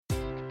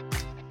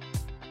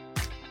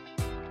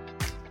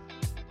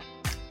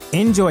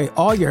Enjoy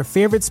all your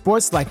favorite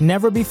sports like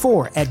never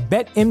before at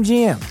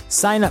BetMGM.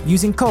 Sign up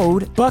using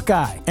code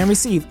Buckeye and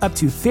receive up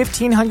to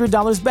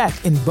 $1,500 back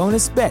in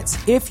bonus bets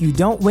if you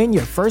don't win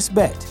your first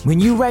bet. When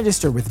you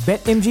register with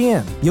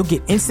BetMGM, you'll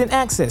get instant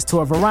access to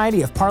a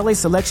variety of parlay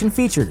selection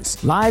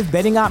features, live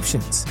betting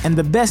options, and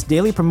the best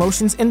daily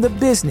promotions in the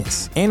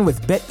business. And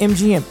with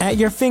BetMGM at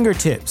your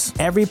fingertips,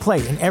 every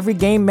play and every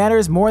game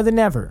matters more than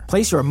ever.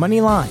 Place your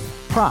money line,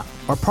 prop,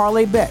 or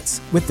parlay bets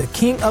with the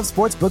king of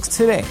sportsbooks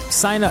today.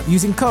 Sign up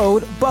using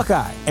code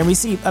Buckeye and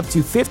receive up to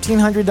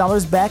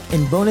 $1,500 back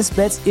in bonus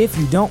bets if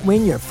you don't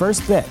win your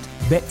first bet.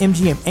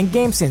 BetMGM and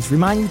GameSense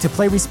remind you to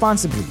play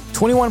responsibly.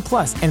 21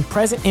 plus and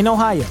present in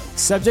Ohio,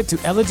 subject to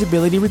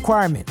eligibility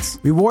requirements.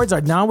 Rewards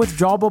are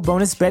non-withdrawable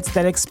bonus bets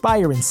that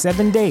expire in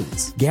 7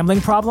 days. Gambling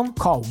problem?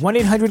 Call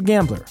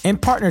 1-800-GAMBLER. In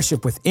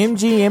partnership with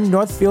MGM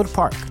Northfield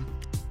Park.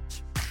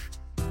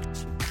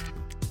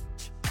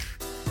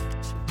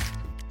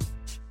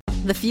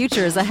 The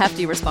future is a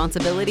hefty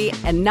responsibility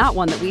and not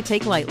one that we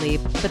take lightly.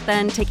 But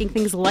then taking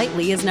things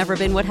lightly has never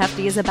been what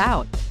Hefty is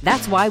about.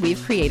 That's why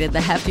we've created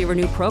the Hefty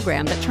Renew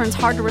program that turns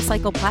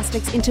hard-to-recycle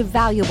plastics into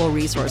valuable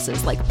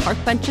resources like park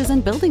benches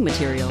and building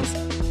materials.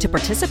 To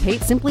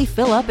participate, simply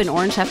fill up an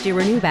orange Hefty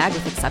Renew bag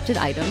with accepted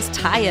items,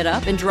 tie it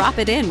up, and drop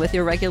it in with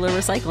your regular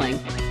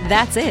recycling.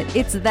 That's it.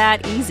 It's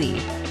that easy.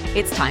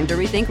 It's time to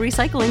rethink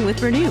recycling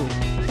with Renew.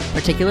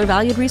 Particular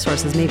valued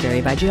resources may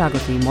vary by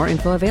geography. More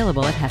info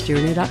available at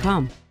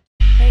heftyrenew.com.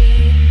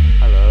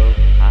 Hello.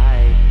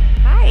 Hi.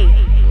 Hi.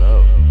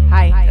 Hello.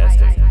 Hi.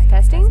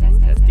 Testing. Testing?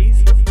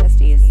 Testes?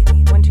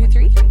 Testes? 1, 2,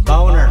 3.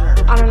 Boner.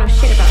 I don't know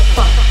shit about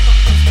fuck.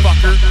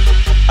 Fucker.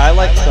 I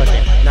like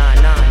sucking. Nah,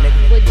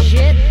 nigga.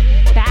 Legit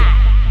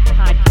bad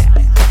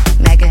podcast.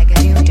 Mega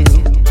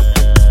doo-doo.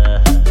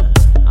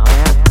 Oh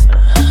yeah.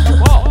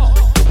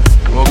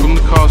 Whoa. Welcome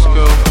to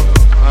Costco.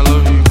 I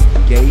love you.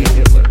 Gay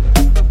Hitler.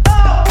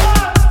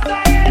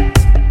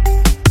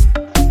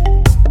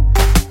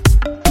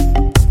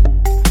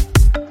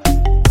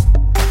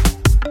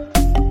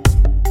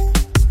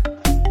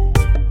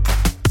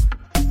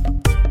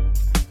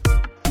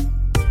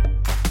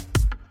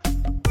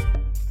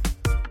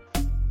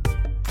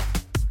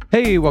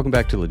 Hey, welcome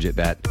back to Legit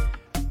Bat.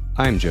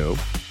 I'm Joe.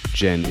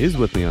 Jen is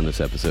with me on this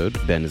episode.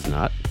 Ben is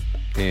not.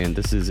 And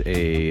this is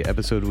a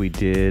episode we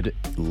did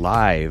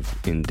live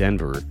in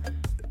Denver.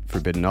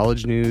 Forbidden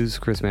Knowledge News,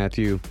 Chris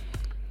Mathieu,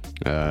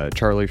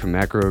 Charlie from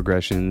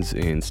Macroaggressions,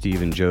 and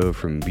Steve and Joe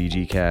from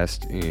BG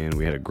Cast. And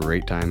we had a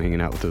great time hanging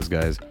out with those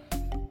guys.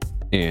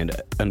 And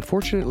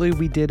unfortunately,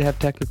 we did have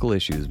technical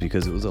issues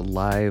because it was a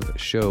live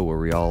show where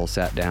we all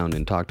sat down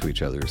and talked to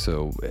each other.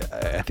 So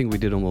I think we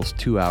did almost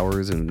 2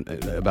 hours and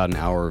about an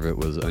hour of it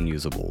was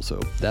unusable. So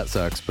that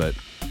sucks, but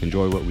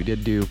enjoy what we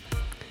did do.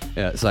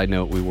 Side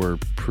note, we were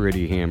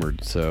pretty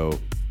hammered, so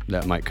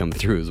that might come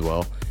through as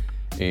well.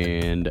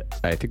 And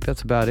I think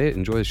that's about it.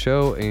 Enjoy the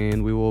show,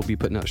 and we will be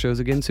putting out shows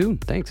again soon.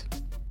 Thanks.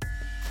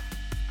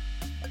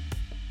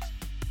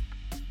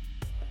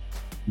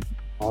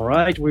 All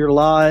right, we're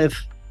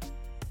live.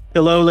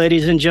 Hello,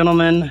 ladies and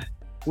gentlemen.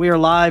 We are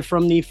live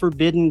from the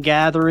Forbidden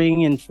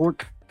Gathering in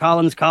Fort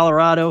Collins,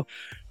 Colorado.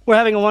 We're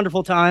having a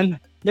wonderful time.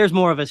 There's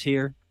more of us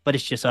here, but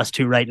it's just us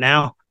two right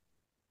now.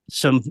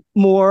 Some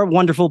more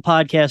wonderful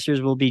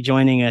podcasters will be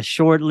joining us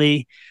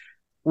shortly.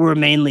 We're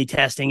mainly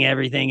testing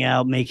everything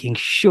out, making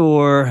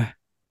sure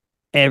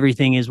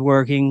everything is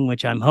working,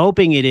 which I'm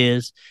hoping it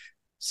is.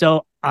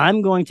 So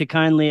I'm going to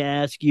kindly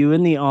ask you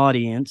in the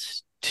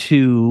audience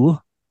to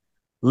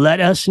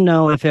let us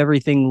know if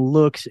everything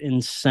looks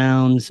and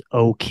sounds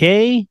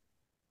okay,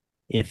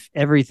 if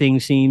everything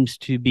seems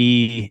to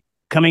be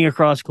coming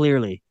across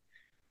clearly.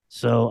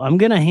 So I'm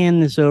going to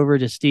hand this over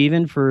to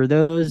Steven. For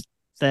those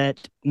that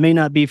may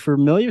not be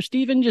familiar,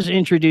 Steven, just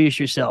introduce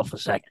yourself a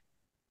second.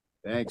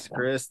 Thanks,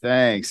 Chris.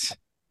 Thanks.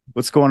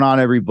 What's going on,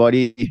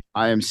 everybody?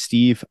 I am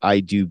Steve. I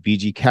do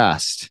BG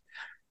Cast.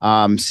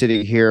 I'm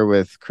sitting here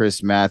with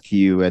Chris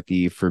Mathieu at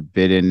the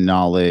Forbidden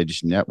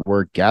Knowledge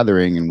Network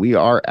Gathering, and we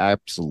are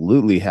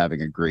absolutely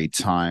having a great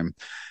time.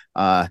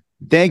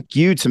 Thank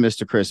you to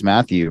Mr. Chris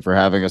Mathieu for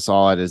having us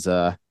all at his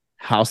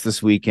house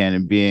this weekend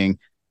and being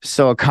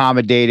so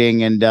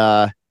accommodating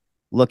and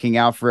looking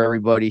out for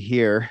everybody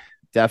here.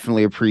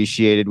 Definitely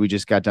appreciated. We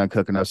just got done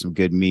cooking up some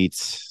good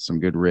meats, some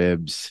good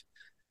ribs,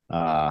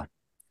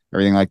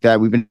 everything like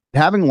that. We've been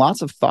having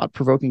lots of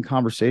thought-provoking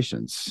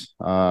conversations,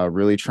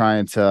 really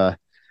trying to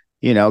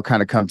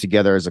kind of come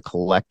together as a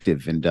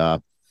collective and,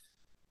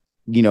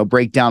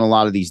 break down a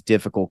lot of these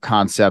difficult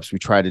concepts we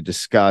try to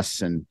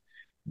discuss and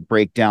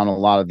break down a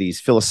lot of these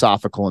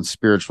philosophical and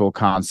spiritual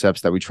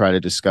concepts that we try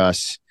to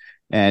discuss.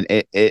 And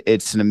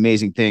it's an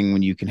amazing thing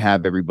when you can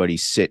have everybody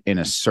sit in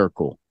a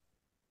circle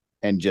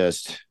and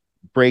just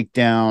break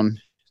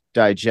down,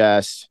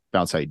 digest,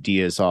 bounce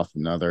ideas off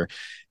another.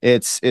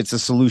 It's a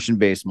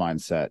solution-based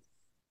mindset.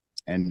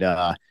 And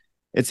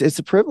it's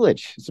a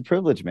privilege. It's a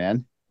privilege,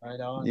 man. Right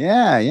on.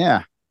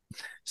 Yeah.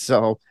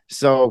 So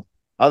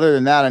other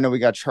than that, I know we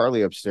got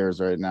Charlie upstairs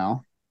right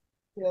now.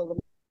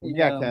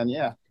 Yeah, Ken.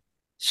 Yeah.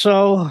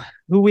 So,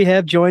 who we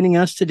have joining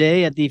us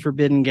today at the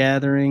Forbidden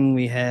Gathering?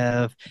 We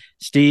have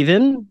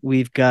Steven.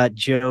 We've got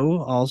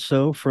Joe,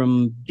 also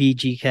from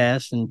BG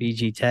Cast and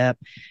BG Tap.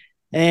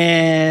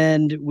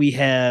 And we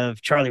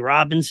have Charlie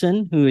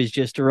Robinson, who has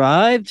just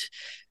arrived.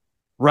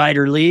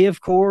 Ryder Lee,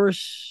 of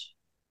course.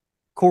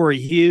 Corey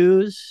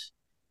Hughes.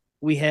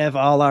 We have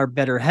all our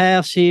better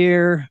halves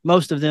here,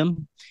 most of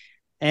them.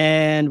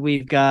 And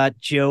we've got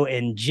Joe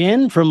and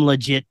Jen from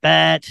Legit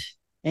Bat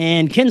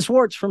and Ken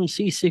Swartz from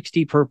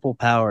C60 Purple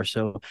Power.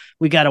 So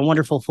we got a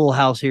wonderful full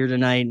house here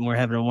tonight, and we're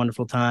having a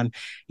wonderful time.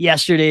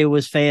 Yesterday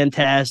was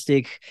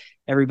fantastic.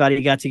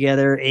 Everybody got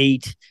together,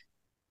 ate,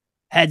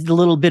 had a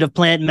little bit of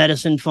plant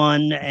medicine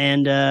fun,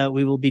 and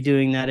we will be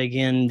doing that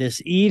again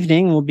this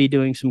evening. We'll be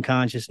doing some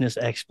consciousness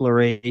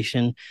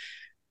exploration.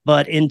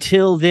 But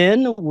until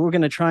then, we're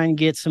going to try and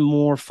get some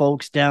more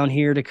folks down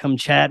here to come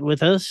chat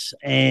with us,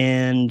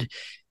 and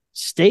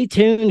stay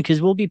tuned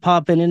because we'll be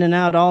popping in and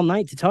out all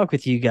night to talk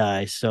with you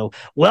guys. So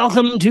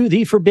welcome to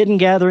the Forbidden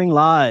Gathering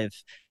Live.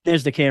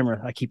 There's the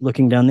camera. I keep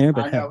looking down there,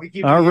 but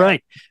all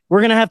right. We're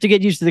going to have to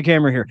get used to the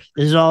camera here.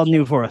 This is all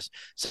new for us.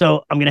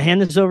 So I'm going to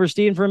hand this over to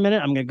Steven for a minute.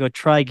 I'm going to go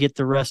try get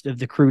the rest of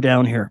the crew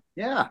down here.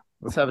 Yeah.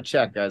 Let's have a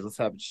chat, guys. Let's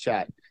have a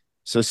chat.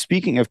 So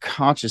speaking of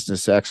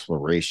consciousness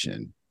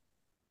exploration,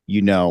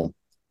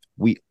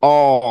 we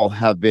all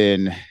have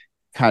been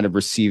kind of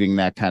receiving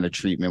that kind of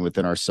treatment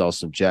within ourselves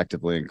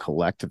subjectively and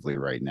collectively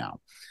right now,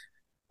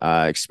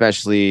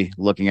 especially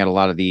looking at a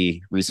lot of the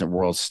recent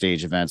world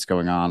stage events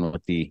going on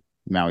with the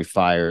Maui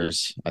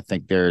fires. I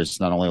think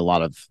there's not only a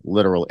lot of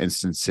literal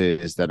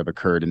instances that have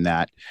occurred in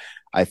that,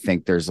 I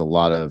think there's a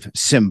lot of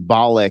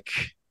symbolic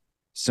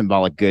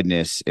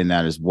goodness in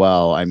that as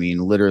well. I mean,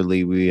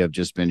 literally, we have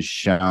just been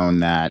shown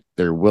that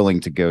they're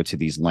willing to go to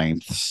these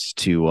lengths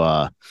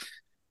to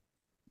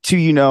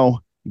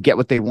get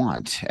what they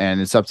want. And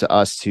it's up to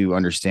us to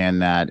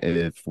understand that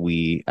if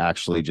we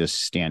actually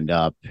just stand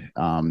up,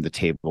 the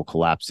table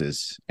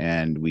collapses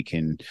and we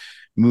can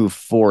move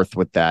forth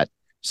with that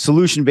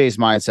solution-based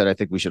mindset. I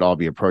think we should all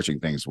be approaching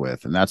things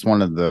with. And that's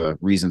one of the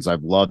reasons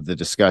I've loved the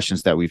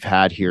discussions that we've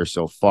had here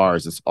so far,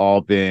 is it's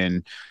all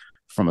been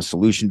from a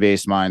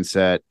solution-based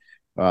mindset.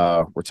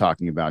 We're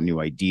talking about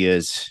new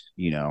ideas,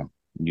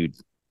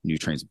 new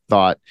trains of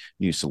thought,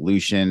 new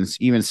solutions,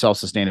 even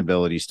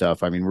self-sustainability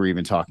stuff. I mean, we're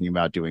even talking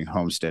about doing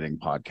homesteading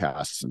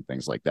podcasts and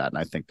things like that. And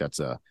I think it's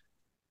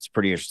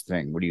pretty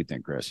interesting. What do you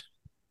think, Chris?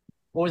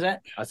 What was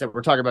that? I said,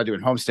 we're talking about doing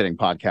homesteading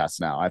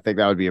podcasts now. I think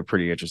that would be a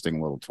pretty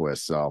interesting little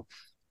twist. So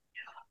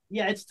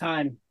yeah, it's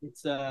time.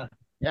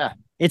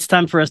 It's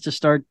time for us to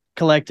start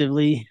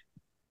collectively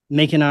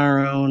making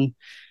our own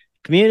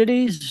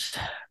communities,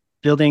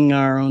 building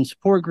our own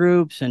support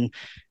groups, and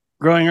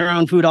growing our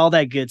own food, all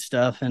that good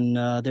stuff. And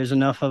there's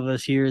enough of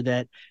us here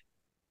that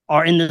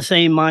are in the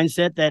same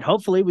mindset that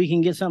hopefully we can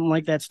get something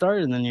like that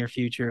started in the near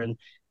future. And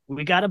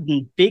we got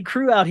a big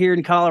crew out here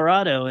in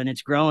Colorado, and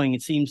it's growing.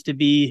 It seems to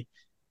be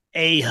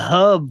a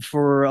hub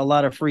for a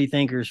lot of free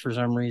thinkers for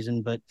some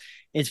reason, but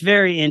it's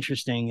very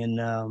interesting.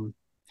 And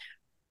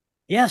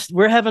yes,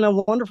 we're having a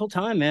wonderful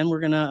time, man. We're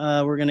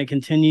gonna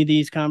continue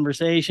these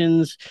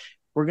conversations.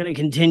 We're going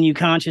to continue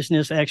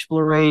consciousness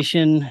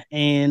exploration,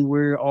 and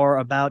we are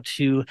about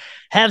to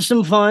have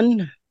some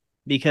fun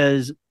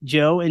because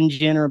Joe and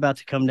Jen are about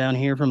to come down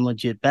here from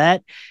Legit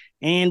Bat,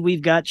 and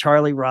we've got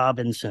Charlie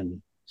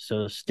Robinson.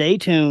 So stay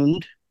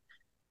tuned.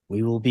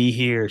 We will be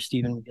here.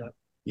 Steven,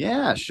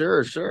 yeah,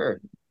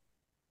 sure.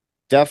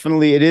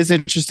 Definitely. It is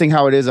interesting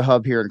how it is a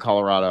hub here in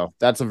Colorado.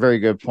 That's a very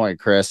good point,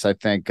 Chris. I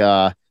think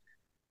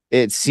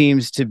it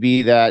seems to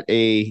be that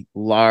a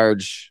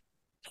large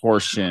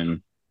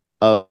portion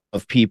of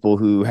people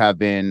who have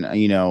been,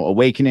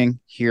 awakening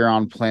here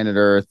on planet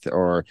Earth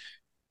or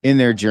in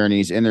their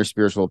journeys, in their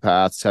spiritual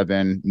paths, have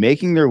been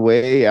making their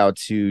way out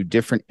to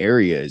different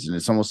areas. And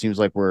it almost seems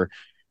like we're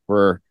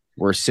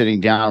sitting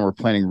down, we're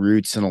planting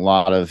roots in a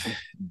lot of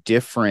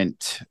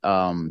different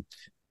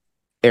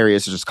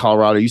areas, such as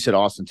Colorado. You said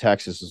Austin,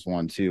 Texas is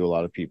one too. A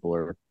lot of people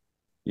are,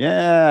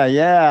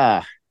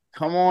 yeah.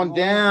 Come on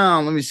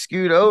down. Let me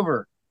scoot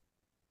over.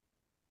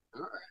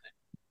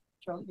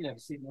 Charlie, you can have a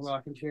seat in the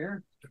rocking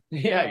chair.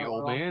 Yeah, you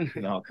old man.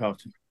 No,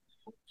 comfortable.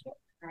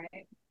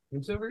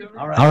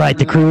 All right,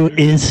 the crew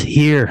is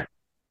here.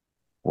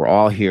 We're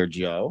all here,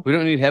 Joe. We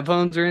don't need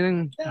headphones or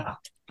anything? Yeah.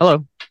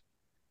 Hello.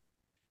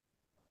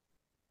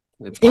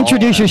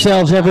 Introduce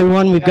yourselves,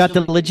 everyone. We've got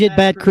the Legit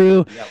Bat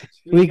crew.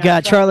 We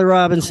got Charlie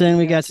Robinson.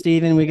 We got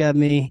Steven. We got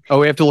me. Oh,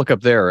 we have to look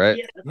up there, right?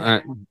 Yeah. All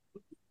right.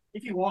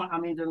 If you want,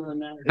 it doesn't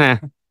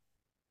matter.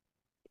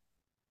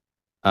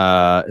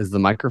 Is the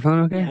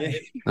microphone okay?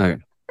 Yeah.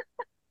 Okay.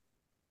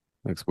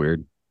 Looks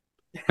weird.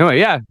 Anyway,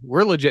 yeah,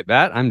 we're Legit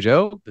Bat. I'm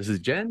Joe. This is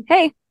Jen.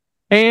 Hey.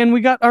 And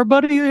we got our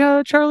buddy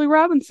Charlie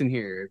Robinson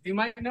here. You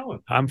might know him.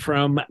 I'm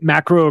from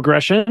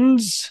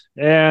Macroaggressions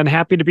and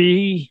happy to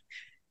be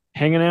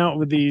hanging out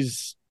with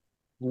these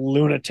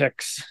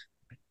lunatics.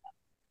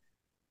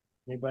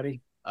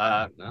 Anybody?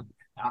 No.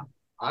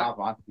 Hop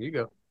on. You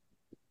go.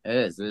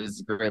 It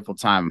is a grateful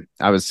time.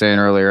 I was saying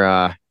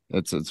earlier,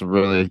 It's a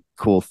really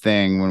cool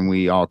thing when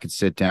we all could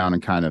sit down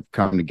and kind of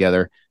come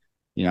together,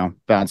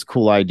 bounce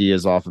cool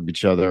ideas off of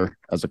each other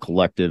as a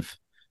collective.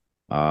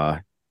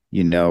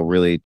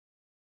 Really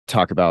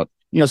talk about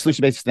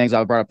solution-based things.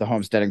 I brought up the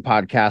homesteading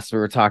podcast we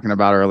were talking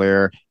about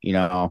earlier,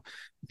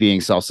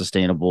 being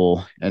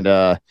self-sustainable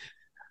and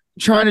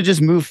trying to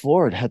just move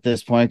forward at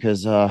this point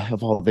because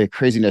of all the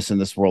craziness in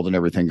this world and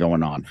everything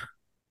going on.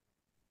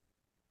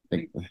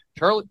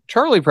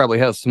 Charlie probably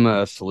has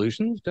some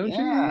solutions, don't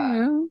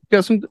you?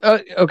 Got some.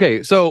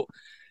 Okay, so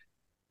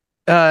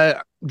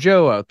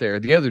Joe out there,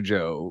 the other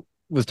Joe,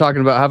 was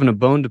talking about having a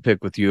bone to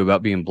pick with you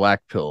about being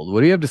black pilled. What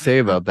do you have to say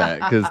about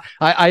that? Because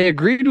I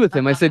agreed with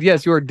him. I said,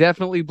 yes, you are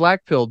definitely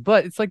black pilled,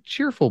 but it's like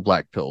cheerful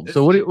black pilled.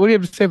 So what do you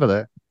have to say about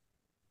that?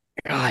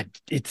 God,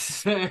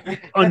 it's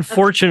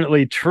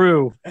unfortunately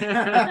true.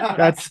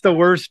 That's the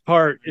worst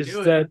part is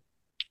that,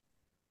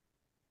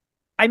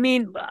 I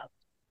mean,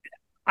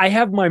 I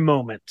have my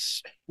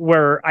moments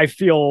where I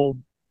feel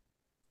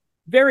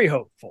very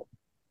hopeful,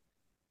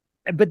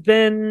 but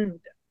then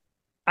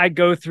I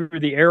go through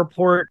the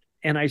airport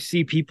and I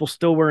see people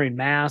still wearing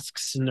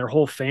masks and their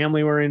whole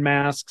family wearing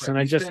masks. Right. And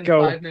I just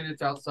go 5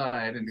 minutes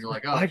outside and you're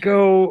like, oh, I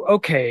go,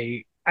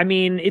 okay. I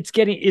mean, is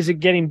it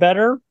getting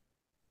better?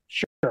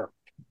 Sure.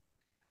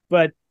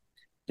 But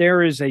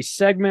there is a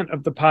segment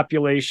of the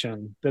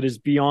population that is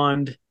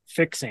beyond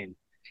fixing.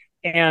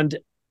 And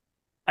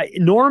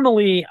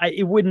normally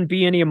it wouldn't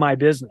be any of my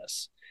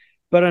business.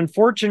 But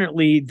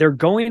unfortunately, they're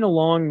going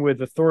along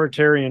with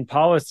authoritarian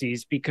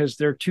policies because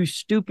they're too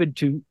stupid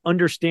to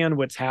understand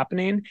what's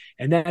happening.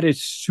 And that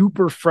is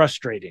super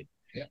frustrating.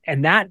 Yeah.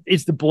 And that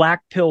is the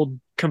black pill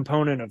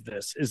component of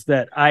this, is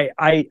that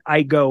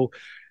I go,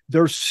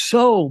 there's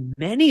so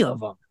many of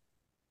them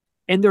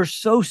and they're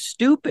so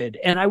stupid.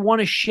 And I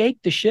want to shake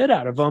the shit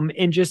out of them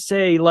and just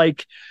say,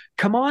 like,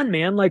 come on,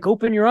 man, like,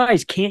 open your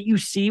eyes. Can't you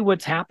see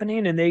what's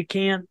happening? And they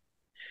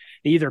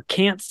either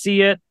can't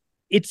see it.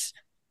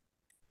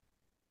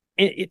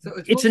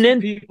 It's an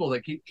people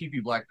that keep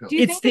you black pilled. Do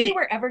you think that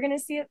we're ever going to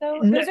see it though?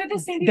 Those are the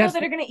same people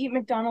that are going to eat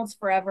McDonald's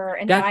forever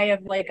and die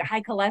of like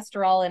high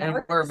cholesterol and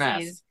heart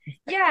disease.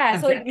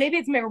 Yeah, so like maybe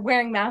it's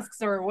wearing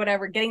masks or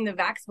whatever. Getting the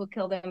vax will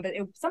kill them, but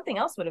something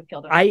else would have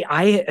killed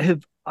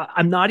them.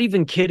 I'm not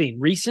even kidding.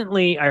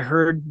 Recently, I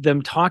heard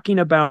them talking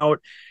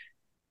about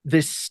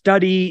this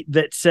study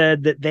that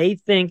said that they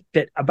think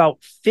that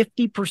about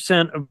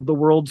 50% of the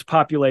world's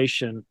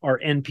population are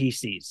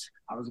NPCs.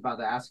 I was about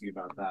to ask you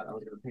about that. I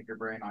was going to pick your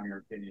brain on your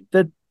opinion.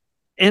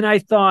 And I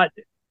thought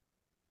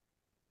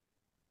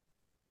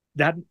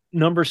that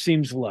number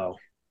seems low.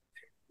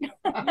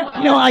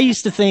 I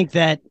used to think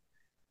that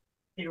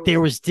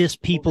there was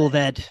just people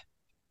that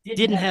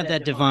didn't have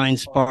that divine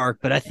spark.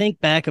 But I think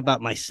back about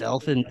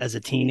myself and as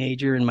a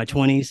teenager in my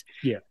 20s.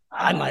 Yeah,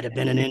 I might have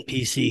been an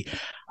NPC.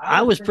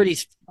 I was pretty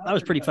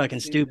fucking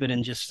stupid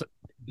and just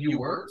you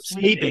were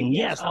sleeping.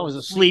 Yes, I was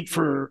asleep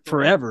for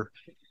forever.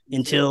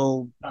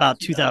 Until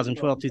about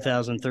 2012,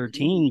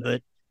 2013.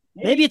 But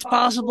maybe it's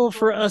possible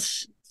for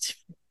us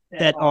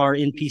that are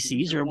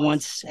NPCs or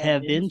once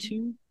have been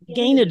to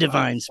gain a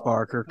divine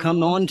spark or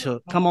come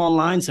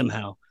online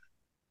somehow.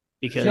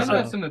 Because I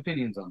have some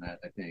opinions on that,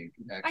 I think.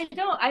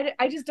 Actually.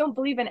 I just don't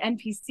believe in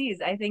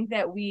NPCs. I think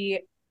that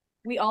we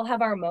all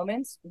have our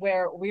moments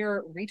where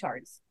we're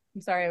retards.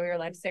 I'm sorry, we were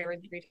allowed to say we're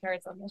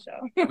retards on the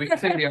show. We can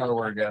say the R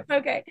word, yeah.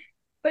 Okay.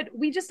 But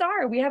we just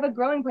are. We have a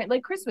growing point.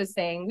 Like Chris was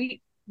saying,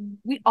 we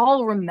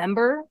all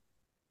remember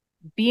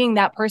being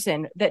that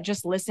person that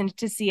just listened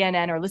to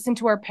CNN or listened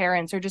to our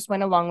parents or just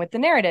went along with the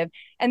narrative.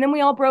 And then we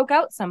all broke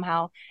out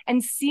somehow.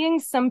 And seeing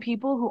some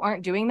people who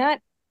aren't doing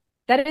that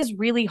is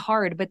really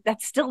hard, but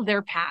that's still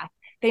their path.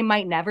 They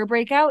might never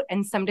break out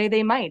and someday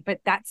they might, but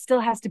that still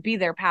has to be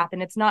their path.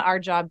 And it's not our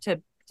job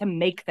to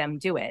make them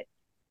do it.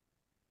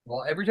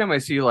 Well, every time I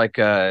see like,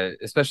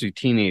 especially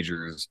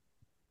teenagers,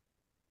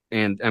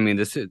 and I mean,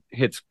 this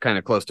hits kind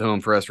of close to home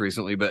for us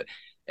recently, but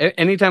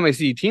anytime I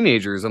see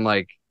teenagers, I'm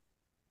like,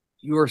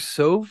 you are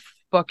so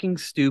fucking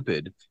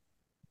stupid.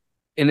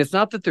 And it's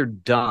not that they're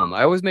dumb.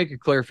 I always make a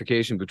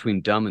clarification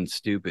between dumb and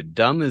stupid.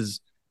 Dumb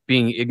is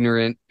being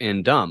ignorant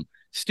and dumb.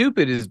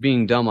 Stupid is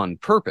being dumb on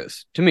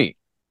purpose, to me.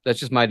 That's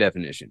just my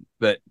definition.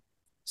 But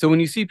so when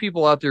you see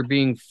people out there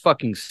being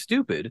fucking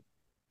stupid,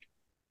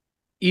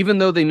 even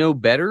though they know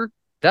better,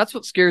 that's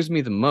what scares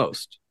me the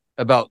most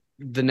about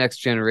the next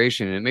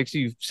generation. And it makes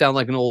you sound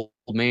like an old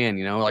man,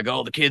 like,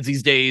 oh, the kids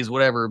these days,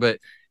 whatever. But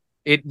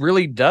it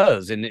really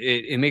does. And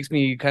it makes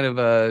me kind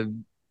of,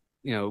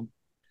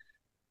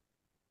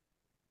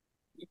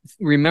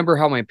 remember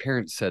how my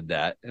parents said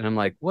that. And I'm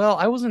like, well,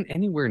 I wasn't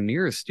anywhere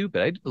near as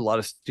stupid. I did a lot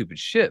of stupid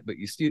shit, but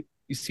you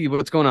see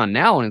what's going on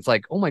now. And it's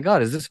like, oh my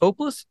God, is this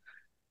hopeless?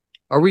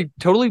 Are we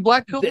totally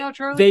black pilled now,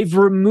 Charlie? They've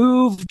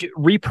removed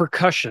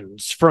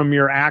repercussions from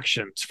your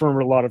actions from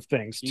a lot of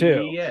things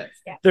too. Yes.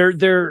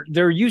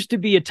 There used to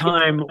be a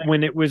time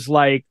when it was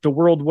like the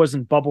world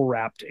wasn't bubble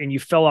wrapped and you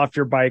fell off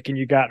your bike and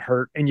you got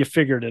hurt and you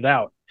figured it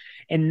out.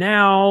 And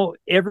now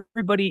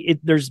everybody's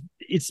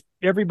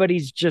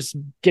just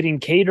getting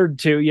catered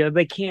to.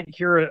 They can't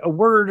hear a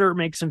word or it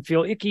makes them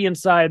feel icky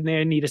inside, and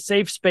they need a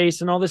safe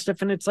space and all this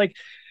stuff. And it's like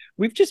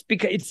we've just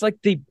become, it's like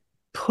the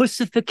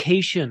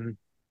pussification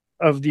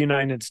of the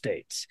United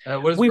States.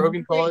 What does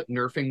Rogan call it?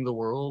 Nerfing the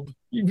world.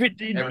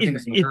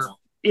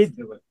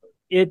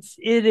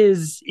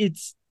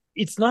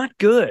 It's not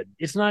good.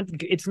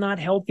 It's not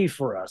healthy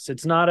for us.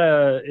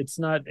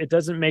 It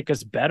doesn't make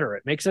us better.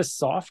 It makes us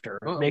softer.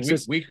 It makes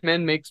us weak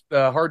men makes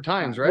hard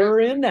times, right?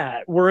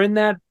 We're in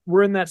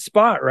that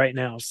spot right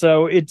now.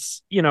 So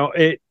it's,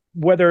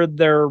 whether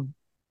they're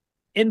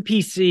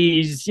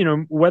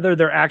NPCs, whether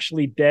they're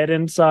actually dead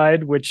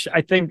inside, which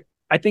I think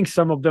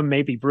some of them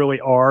maybe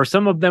really are.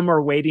 Some of them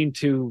are waiting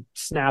to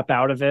snap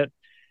out of it,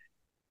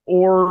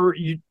 or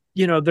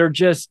they're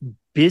just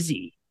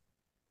busy.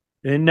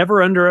 And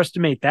never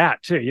underestimate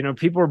that too.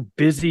 People are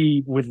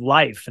busy with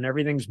life and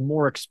everything's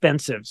more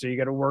expensive. So you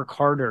got to work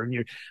harder and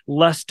you're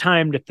less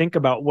time to think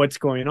about what's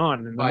going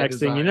on. And the next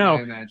thing you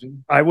know,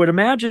 I would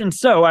imagine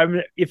so.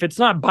 If it's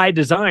not by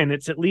design,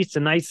 it's at least a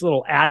nice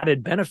little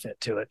added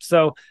benefit to it.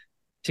 So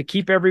to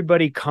keep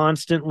everybody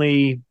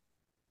constantly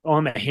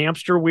on the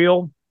hamster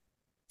wheel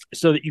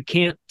so that you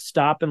can't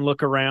stop and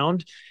look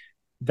around,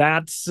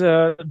 that's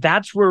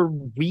where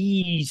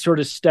we sort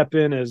of step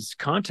in as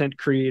content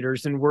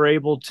creators, and we're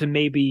able to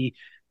maybe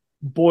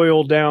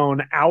boil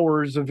down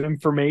hours of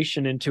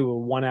information into a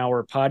 1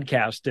 hour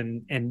podcast.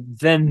 And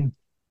then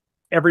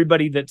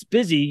everybody that's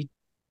busy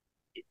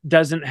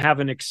doesn't have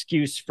an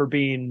excuse for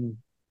being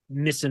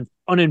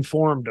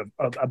uninformed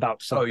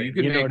about something. Oh, you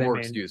could make more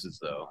excuses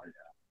though.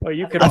 Well,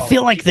 you could. I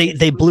feel like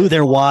they blew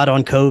their wad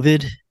on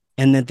COVID,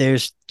 and that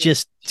there's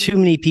just too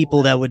many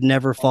people that would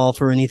never fall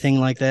for anything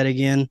like that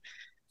again.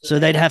 So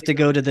they'd have to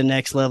go to the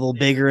next level,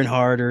 bigger and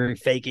harder,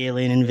 fake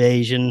alien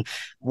invasion,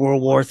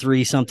 World War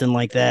III, something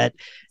like that,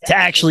 to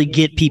actually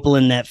get people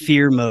in that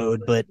fear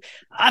mode. But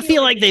I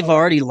feel like they've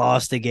already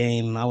lost the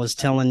game. I was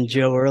telling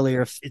Joe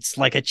earlier, it's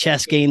like a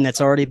chess game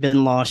that's already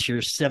been lost.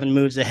 You're 7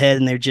 moves ahead,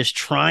 and they're just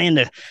trying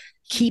to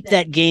keep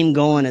that game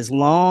going as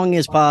long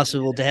as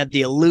possible to have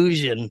the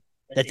illusion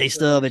that they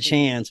still have a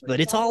chance. But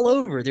it's all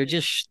over. They're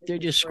just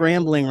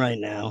scrambling right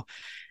now.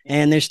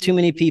 And there's too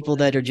many people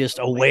that are just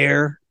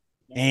aware.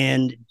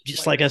 And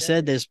just like I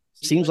said,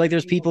 seems like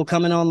there's people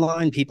coming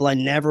online, people I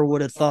never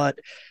would have thought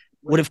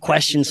would have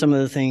questioned some of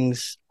the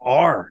things,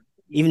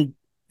 even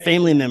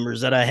family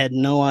members that I had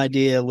no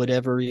idea would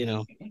ever,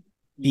 be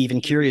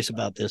even curious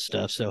about this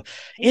stuff. So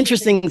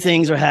interesting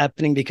things are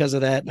happening because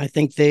of that. And I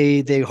think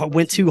they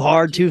went too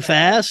hard, too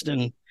fast,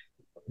 and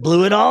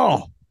blew it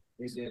all.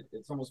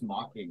 It's almost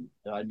mocking.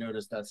 I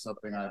noticed that's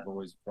something I've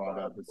always brought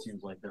up. It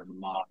seems like they're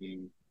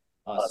mocking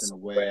us in a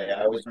way.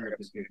 I always bring up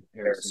this good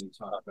comparison. You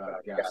talk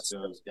about gas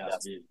stoves,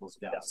 gas vehicles,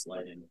 gas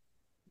lighting.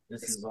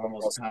 This is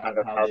almost kind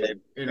of how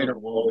they've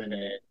interwoven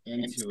it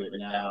into it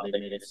now. They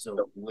made it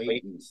so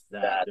blatant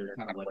that they're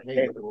kind of like,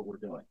 hey, look at what we're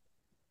doing.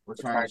 We're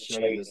trying to show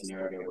you this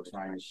narrative. We're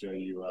trying to show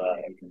you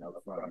everything up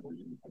front. We're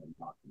even kind of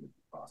mocking the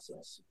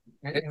process.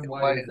 And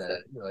why is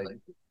that? Like,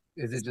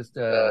 is it just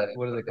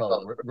what do they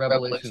call it?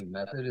 Revelation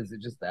method? Is it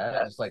just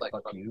that? Just like,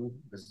 fuck you,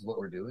 this is what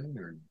we're doing?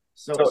 Or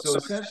So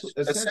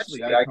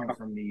essentially, I come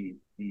from the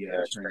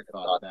train of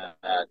thought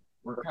that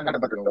we're kind of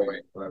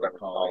undergoing what I would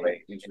call an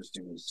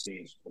interesting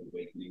stage of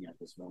awakening at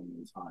this moment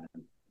in time.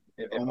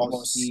 It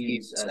almost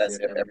seems as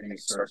if everything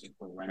starts to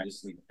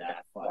horrendously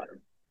backfire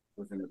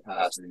within the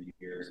past 3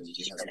 years. And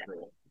you have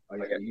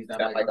to use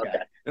that like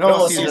that. It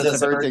almost seems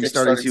as if everything's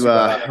starting to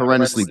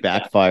horrendously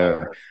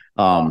backfire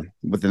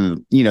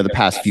within the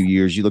past few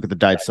years. You look at the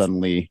Died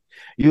Suddenly.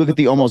 You look at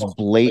the almost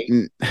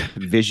blatant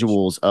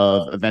visuals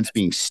of events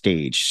being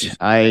staged.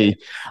 I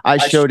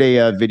showed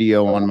a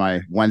video on my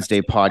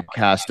Wednesday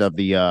podcast of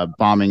the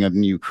bombing of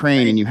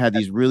Ukraine, and you had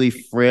these really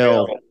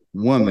frail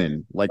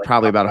women, like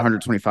probably about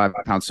 125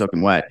 pounds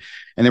soaking wet,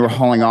 and they were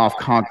hauling off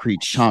concrete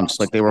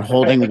chunks like they were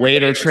holding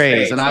waiter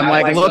trays. And I'm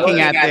like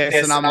looking at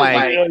this, and I'm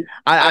like,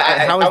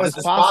 how is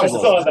this possible?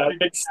 I saw that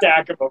big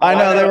stack of them. I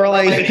know, they were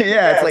like,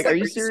 yeah, it's like, are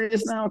you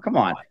serious now? Come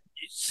on.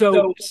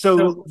 So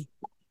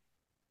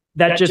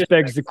that just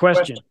begs the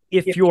question: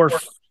 if you're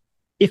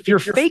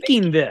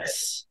faking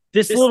this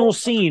little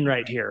scene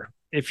right here,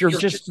 if you're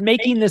just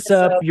making this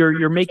up,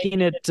 you're making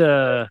it,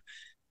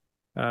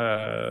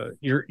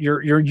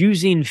 you're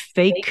using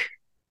fake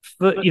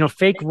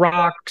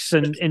rocks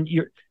and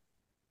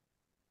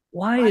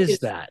why is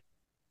that?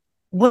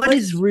 What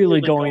is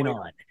really going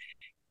on?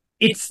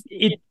 It's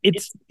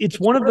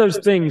one of those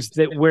things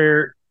that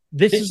where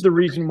this is the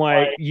reason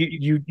why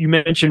you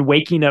mentioned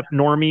waking up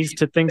normies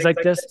to things like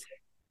this.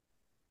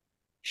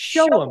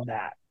 Show them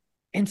that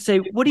and say,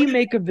 what do you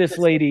make of this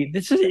lady?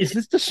 Is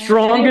this the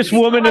strongest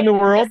woman in the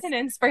world?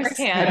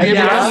 Firsthand.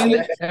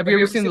 Have you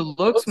ever seen the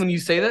looks when you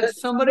say that to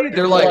somebody?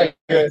 They're like,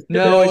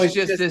 no, it's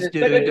just this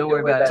dude. Don't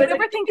worry about it. Do you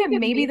ever think that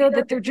maybe though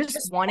that they're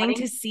just wanting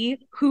to see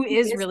who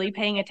is really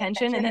paying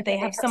attention, and that they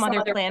have some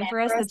other plan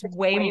for us that's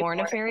way more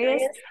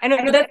nefarious? I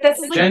know that's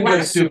like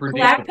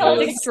black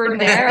pill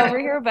extraordinaire over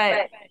here,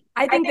 but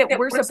I think that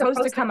we're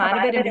supposed to come out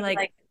of it and be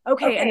like,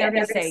 okay, and they're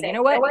going to say, you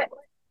know what?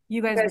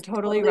 You guys were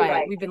totally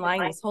right. We've been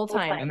lying this whole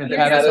time. And then Here's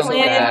pat us the on the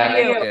plan back. for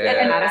you. Yeah.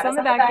 And pat us on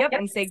the back, yep,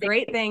 and say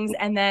great things,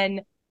 and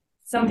then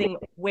something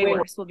way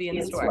worse will be in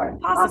the store.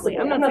 Possibly.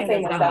 I'm not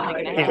saying that's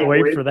definitely going to Can't happen.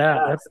 wait for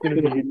that.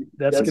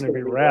 That's gonna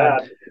be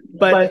rad.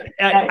 But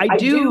I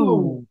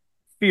do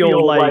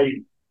feel like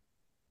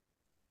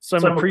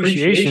some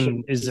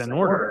appreciation is in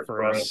order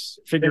for us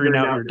figuring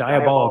out your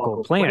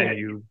diabolical plan,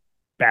 you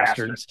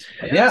bastards.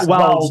 Yeah.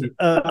 While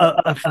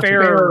a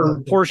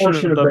fair portion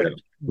of the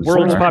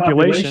world's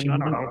population, I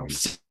don't know,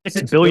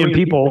 6 billion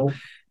people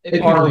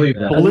are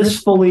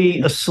blissfully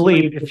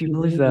asleep, if you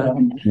believe that.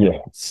 Yeah.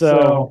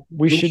 So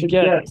we should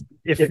get,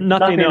 if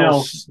nothing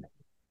else,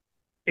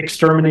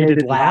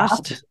 exterminated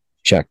last.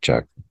 Check.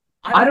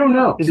 I don't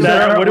know. Is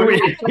that what do we?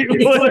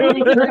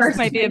 This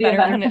might be a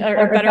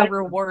better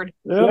reward.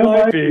 That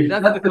might be.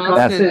 That's the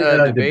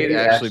constant debate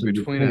actually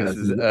between us.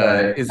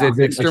 Is it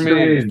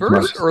exterminated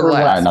first or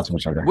last? Not so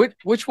much longer.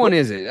 Which one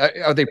is it?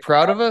 Are they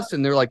proud of us?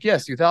 And they're like,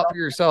 yes, you thought for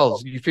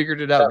yourselves. You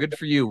figured it out. Good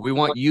for you. We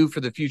want you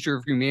for the future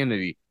of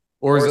humanity.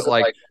 Or is it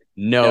like,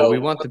 no, we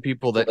want the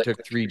people that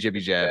took 3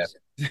 jibby jabs.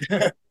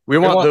 We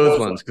want those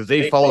ones because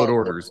they followed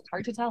orders.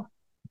 Hard to tell.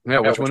 Yeah,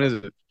 which one is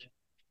it?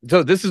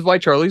 So this is why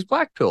Charlie's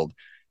black-pilled.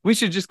 We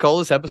should just call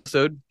this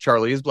episode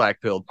 "Charlie is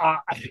Black-pilled."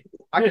 I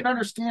can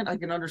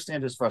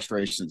understand his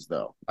frustrations,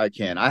 though. I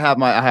can. I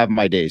have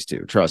my days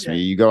too. Trust me.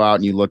 You go out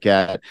and you look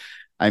at.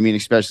 I mean,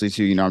 especially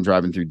too. I'm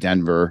driving through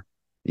Denver.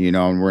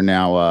 And we're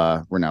now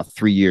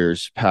 3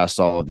 years past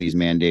all of these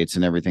mandates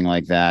and everything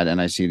like that.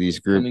 And I see these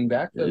groups Coming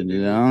back,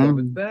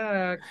 though.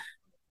 Back.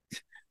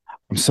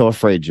 I'm so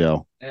afraid,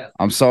 Joe. Yeah.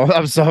 I'm so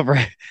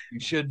afraid. You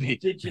should be.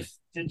 Did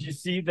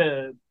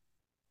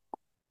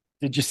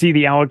you see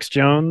the Alex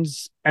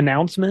Jones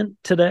announcement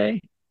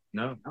today?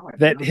 No.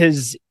 That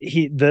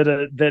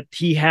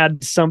he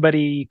had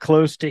somebody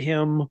close to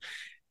him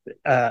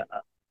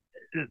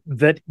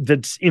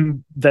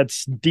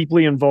that's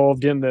deeply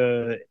involved in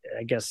the,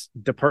 I guess,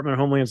 Department of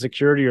Homeland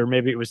Security, or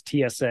maybe it was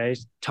TSA,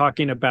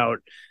 talking about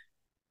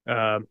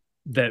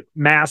that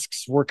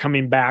masks were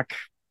coming back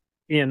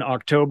in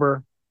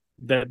October,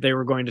 that they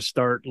were going to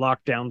start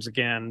lockdowns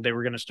again, they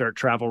were going to start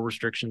travel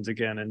restrictions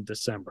again in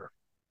December,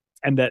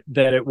 and that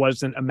it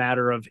wasn't a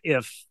matter of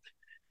if,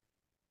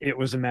 it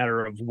was a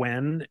matter of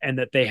when, and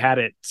that they had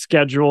it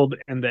scheduled,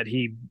 and that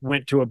he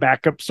went to a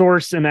backup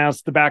source and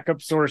asked the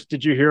backup source,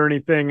 did you hear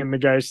anything? And the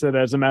guy said,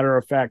 as a matter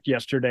of fact,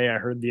 yesterday I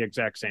heard the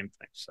exact same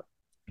thing. So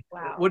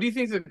Wow. What do you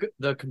think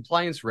the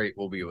compliance rate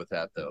will be with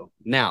that, though?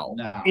 Now.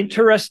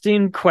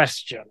 Interesting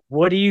question.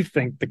 What do you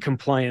think the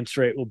compliance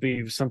rate will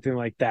be with something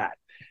like that?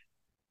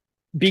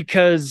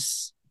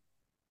 Because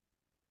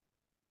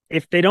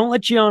if they don't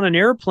let you on an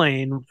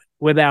airplane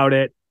without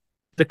it,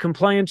 the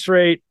compliance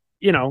rate,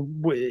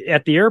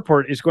 at the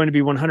airport is going to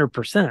be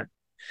 100%.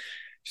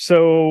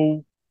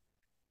 So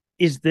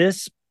is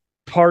this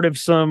part of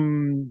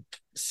some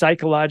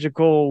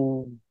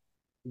psychological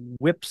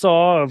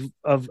whipsaw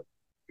of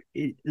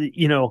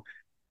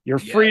you're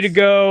free to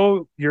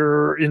go,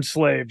 you're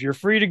enslaved. You're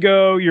free to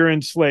go, you're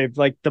enslaved.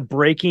 Like the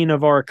breaking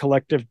of our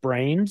collective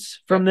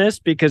brains from this,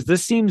 because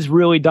this seems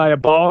really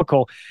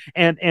diabolical.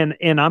 And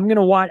I'm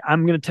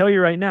gonna tell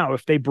you right now,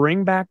 if they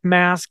bring back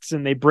masks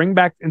and they bring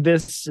back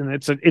this, and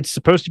it's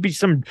supposed to be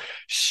some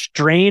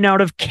strain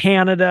out of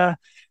Canada,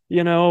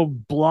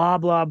 blah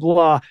blah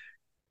blah.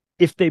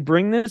 If they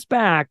bring this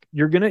back,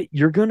 you're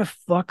gonna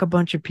fuck a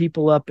bunch of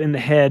people up in the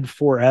head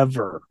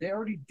forever. They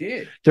already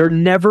did. They're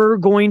never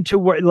going to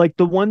work. Like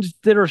the ones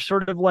that are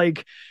sort of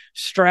like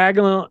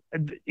straggling,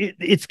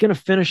 it's gonna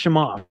finish them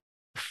off.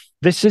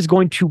 This is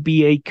going to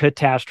be a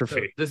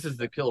catastrophe. So this is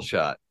the kill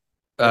shot.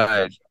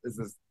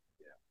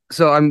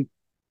 So I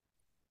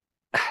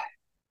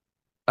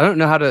don't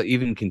know how to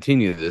even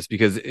continue this,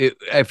 because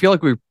I feel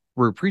like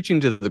we're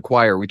preaching to the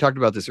choir. We talked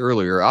about this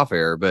earlier off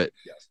air, but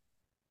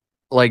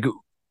like,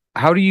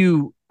 how do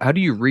you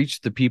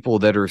reach the people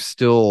that are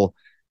still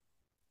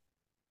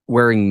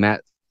wearing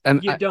masks?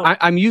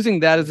 I'm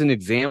using that as an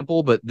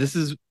example, but this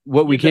is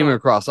what we came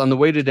across on the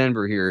way to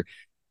Denver here.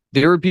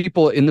 There were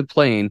people in the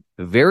plane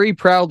very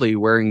proudly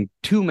wearing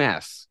 2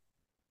 masks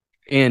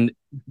and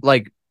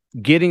like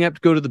getting up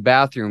to go to the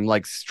bathroom,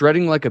 like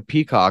strutting like a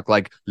peacock,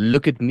 like,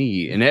 look at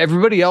me. And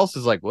everybody else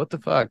is like, what the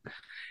fuck?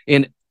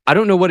 And I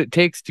don't know what it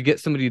takes to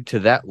get somebody to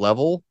that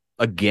level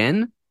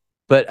again,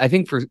 but I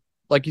think for,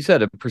 like you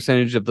said, a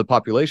percentage of the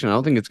population, I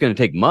don't think it's going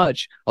to take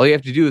much. All you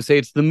have to do is say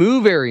it's the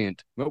Mu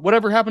variant.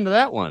 Whatever happened to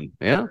that one?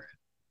 Yeah.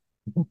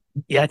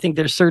 Yeah, I think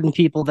there's certain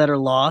people that are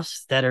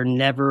lost, that are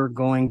never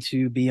going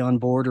to be on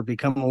board or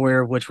become aware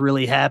of what's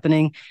really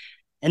happening.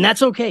 And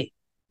that's okay.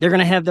 They're going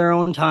to have their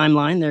own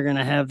timeline. They're going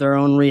to have their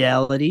own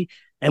reality.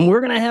 And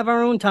we're going to have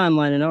our own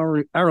timeline and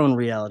our own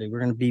reality. We're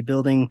going to be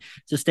building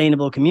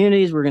sustainable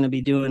communities. We're going to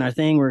be doing our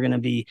thing. We're going to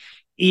be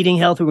eating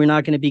healthy. We're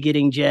not going to be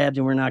getting jabbed,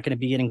 and we're not going to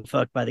be getting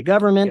fucked by the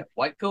government.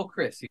 White pill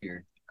Chris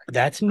here.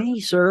 That's me,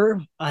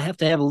 sir. I have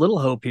to have a little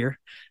hope here.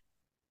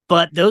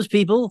 But those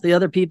people, the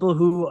other people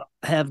who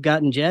have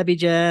gotten jabby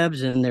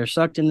jabs and they're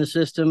sucked in the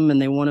system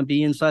and they want to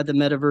be inside the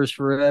metaverse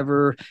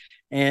forever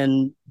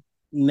and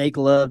make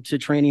love to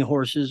training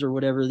horses or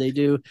whatever they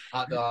do.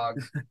 Hot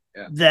dogs.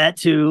 Yeah. That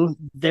too,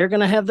 they're going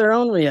to have their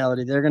own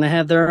reality. They're going to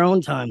have their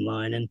own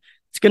timeline, and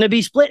it's going to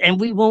be split, and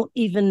we won't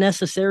even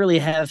necessarily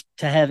have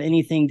to have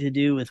anything to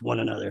do with one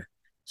another.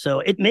 So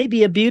it may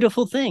be a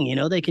beautiful thing. You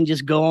know, they can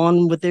just go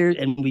on with their,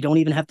 and we don't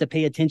even have to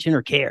pay attention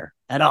or care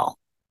at all.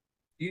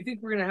 Do you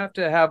think we're going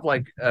to have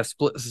like a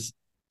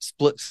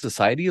split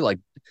society? Like,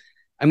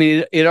 I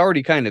mean, it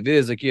already kind of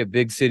is. Like, you have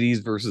big cities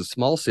versus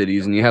small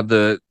cities, and you have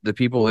the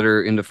people that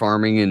are into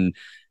farming and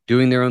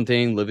doing their own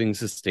thing, living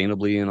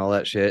sustainably and all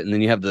that shit. And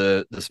then you have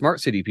the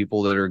smart city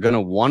people that are going to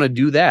want to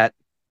do that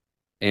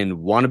and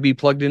want to be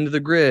plugged into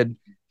the grid.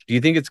 Do you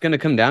think it's going to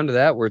come down to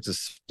that, where it's a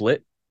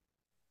split,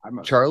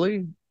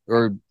 Charlie?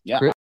 Or yeah,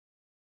 Chris?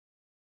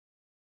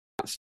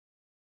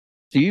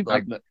 Steve?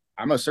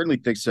 I most certainly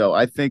think so.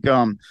 I think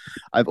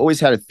I've always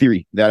had a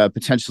theory that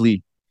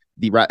potentially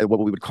what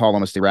we would call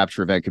almost the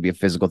rapture event could be a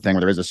physical thing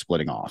where there is a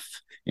splitting off,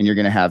 and you're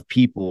going to have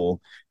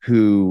people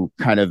who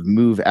kind of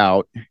move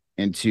out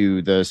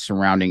into the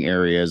surrounding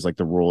areas, like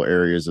the rural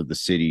areas of the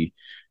city,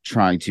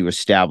 trying to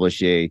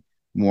establish a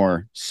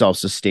more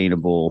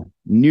self-sustainable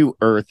new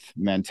earth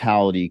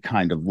mentality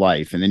kind of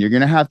life. And then you're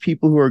going to have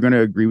people who are going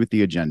to agree with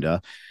the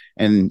agenda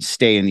and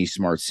stay in these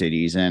smart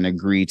cities and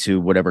agree to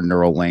whatever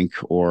Neuralink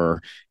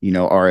or, you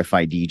know,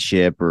 RFID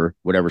chip or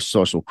whatever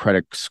social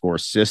credit score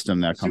system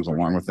that comes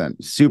along with that.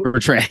 Super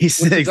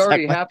trace. Which has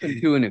already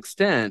happened to an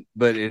extent,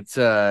 but it's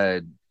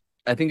I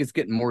think it's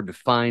getting more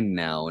defined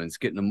now, and it's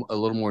getting a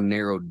little more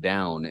narrowed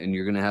down. And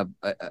you're gonna have,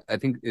 I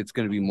think it's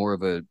gonna be more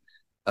of a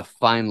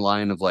fine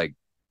line of like,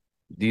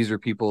 these are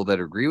people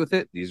that agree with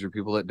it, these are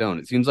people that don't.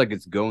 It seems like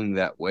it's going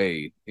that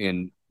way,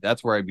 and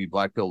that's where I'd be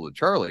black pill with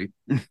Charlie.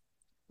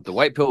 The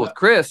white pill with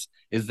Chris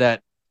is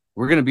that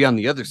we're going to be on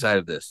the other side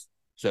of this.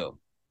 So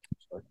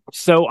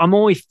I'm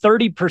only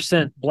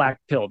 30% black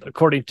pilled,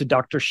 according to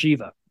Dr.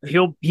 Shiva.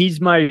 He's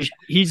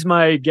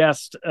my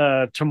guest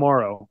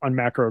tomorrow on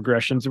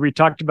macroaggressions. We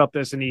talked about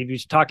this, and he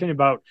was talking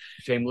about,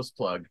 shameless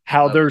plug,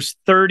 how there's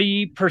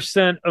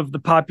 30% of the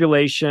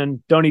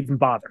population don't even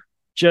bother,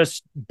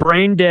 just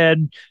brain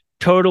dead,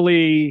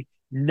 totally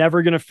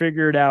never going to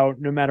figure it out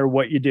no matter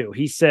what you do.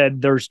 He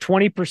said there's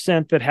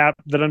 20%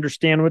 that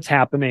understand what's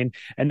happening,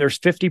 and there's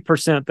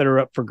 50% that are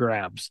up for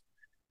grabs.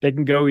 They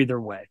can go either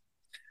way.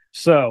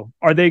 So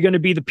are they going to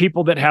be the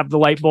people that have the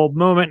light bulb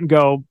moment and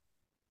go,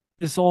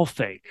 this is all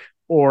fake?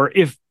 Or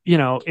if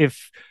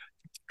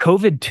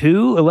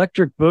COVID-2,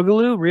 electric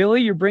boogaloo,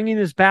 really? You're bringing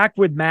this back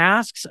with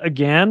masks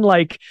again?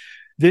 Like,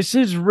 this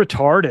is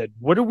retarded.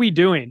 What are we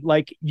doing?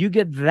 Like, you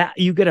get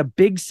a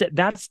big set.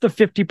 That's the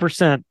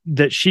 50%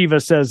 that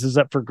Shiva says is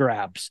up for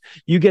grabs.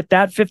 You get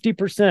that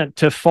 50%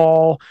 to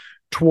fall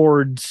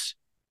towards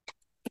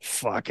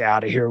fuck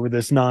out of here with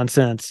this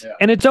nonsense. Yeah.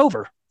 And it's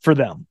over for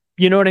them.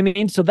 You know what I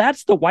mean? So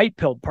that's the white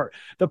pill part.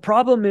 The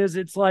problem is,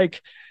 it's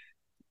like,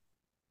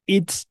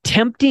 it's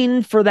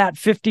tempting for that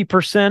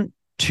 50%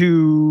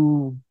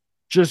 to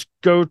just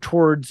go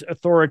towards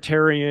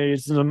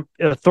authoritarianism,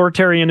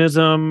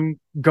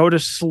 go to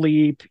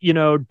sleep,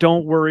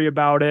 don't worry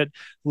about it.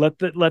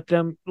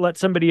 Let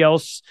somebody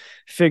else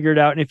figure it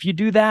out. And if you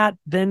do that,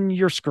 then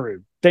you're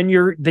screwed. Then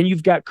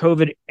you've got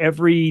COVID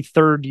every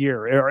third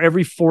year or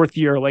every fourth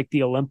year, like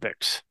the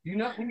Olympics. Do you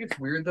not think it's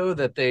weird though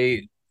that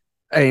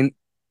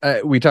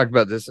we talked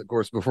about this, of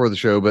course, before the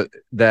show, but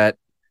that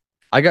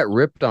I got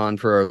ripped on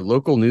for our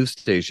local news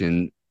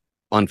station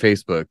on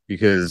Facebook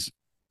because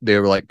they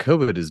were like,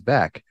 COVID is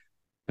back.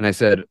 And I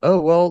said,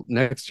 oh, well,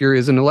 next year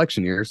is an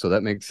election year, so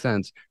that makes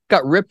sense.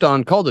 Got ripped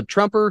on, called a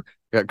Trumper,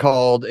 got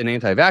called an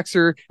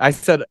anti-vaxxer. I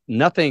said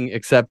nothing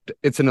except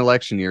it's an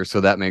election year, so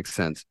that makes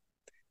sense.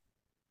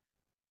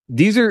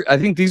 I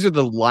think these are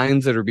the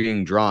lines that are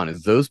being drawn,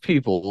 is those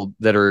people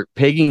that are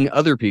pegging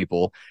other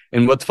people.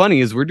 And what's funny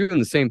is we're doing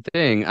the same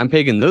thing. I'm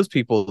pegging those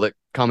people that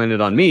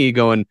commented on me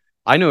going,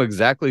 I know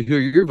exactly who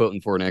you're voting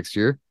for next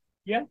year.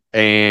 Yeah.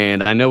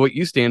 And I know what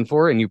you stand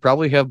for, and you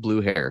probably have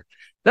blue hair.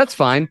 That's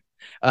fine.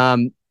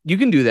 You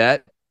can do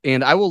that,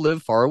 and I will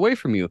live far away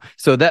from you.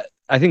 So that,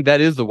 I think that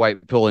is the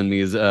white pill in me,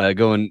 is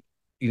going,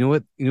 you know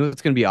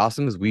what's going to be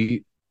awesome is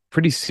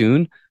pretty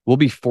soon we'll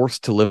be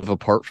forced to live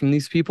apart from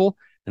these people,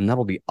 and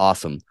that'll be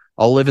awesome.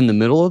 I'll live in the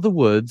middle of the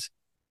woods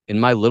in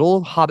my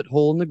little hobbit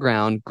hole in the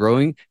ground,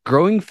 growing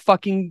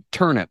fucking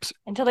turnips.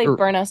 Until they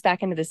burn us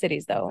back into the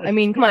cities, though. I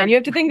mean, come on, you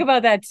have to think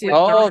about that too.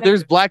 Oh,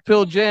 there's Black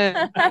Pill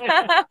Jen.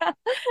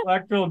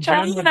 Black Pill Jen.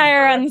 Charlie and I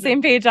are on the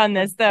same page on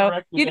this,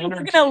 though. You think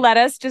they're going to let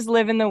us just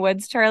live in the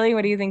woods, Charlie?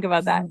 What do you think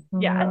about that?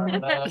 Yeah.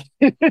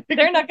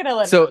 They're not going to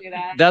let us do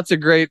that.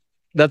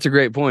 That's a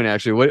great point,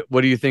 actually.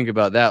 What do you think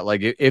about that?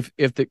 Like, if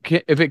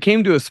it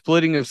came to a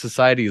splitting of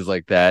societies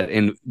like that,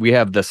 and we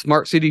have the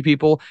smart city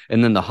people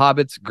and then the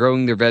hobbits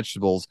growing their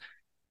vegetables,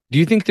 do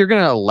you think they're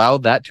going to allow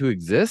that to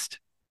exist?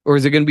 Or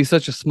is it going to be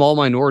such a small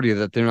minority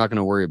that they're not going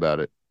to worry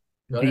about it?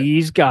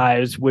 These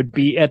guys would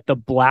be at the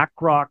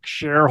BlackRock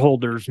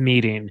shareholders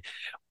meeting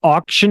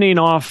auctioning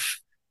off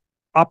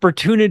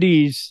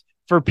opportunities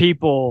for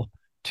people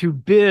to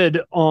bid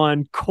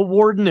on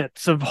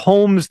coordinates of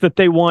homes that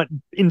they want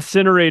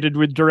incinerated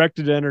with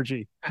directed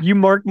energy. You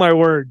mark my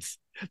words.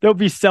 They'll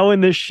be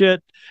selling this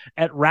shit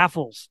at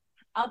raffles.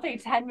 I'll pay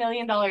 $10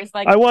 million.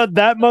 Like, I want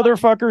that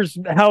motherfucker's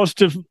house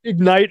to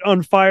ignite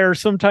on fire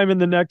sometime in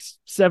the next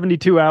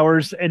 72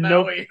 hours, and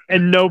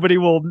nobody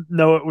will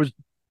know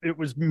it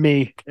was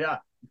me. Yeah.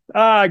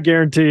 I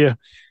guarantee you.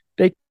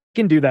 They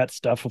can do that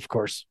stuff, of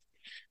course.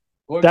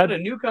 Well, got a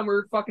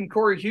newcomer, fucking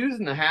Corey Hughes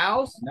in the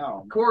house.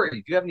 No. Corey,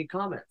 do you have any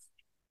comments?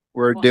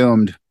 We're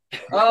doomed.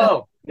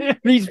 Oh.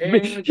 he's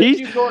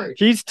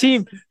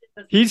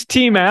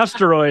team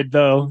asteroid,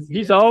 though.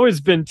 He's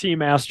always been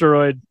team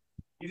asteroid.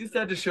 You just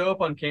had to show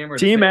up on camera.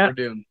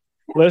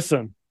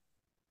 Listen,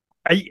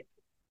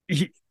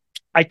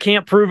 I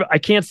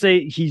can't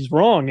say he's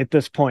wrong at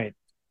this point.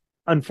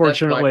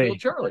 Unfortunately,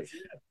 Charlie.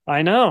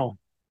 I know,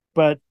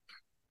 but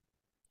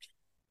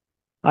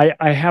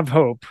I have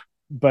hope.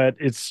 But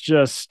it's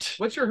just.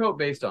 What's your hope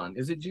based on?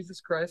 Is it Jesus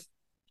Christ?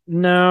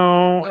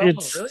 No,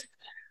 it's really?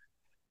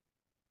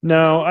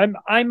 No.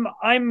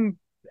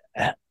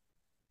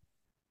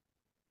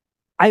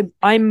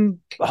 I'm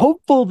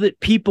hopeful that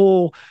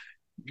people,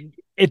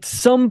 at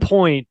some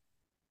point,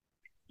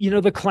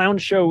 the clown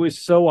show is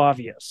so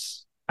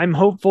obvious. I'm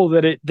hopeful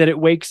that it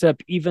wakes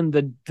up even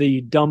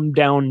the dumbed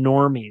down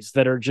normies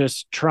that are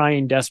just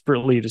trying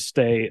desperately to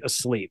stay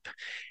asleep.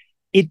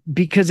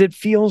 Because it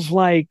feels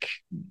like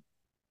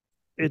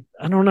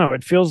I don't know.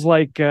 It feels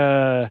like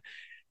we're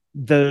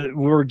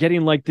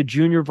getting like the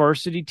junior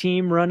varsity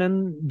team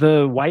running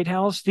the White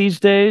House these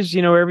days.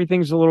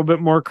 Everything's a little bit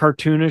more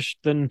cartoonish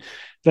than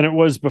it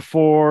was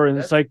before. And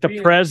it's like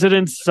the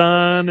president's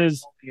son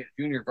is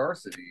junior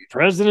varsity.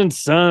 President's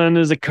son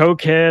is a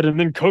cokehead, and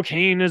then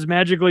cocaine is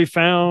magically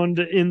found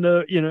in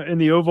the in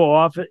the Oval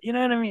Office. You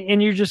know what I mean?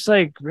 And you're just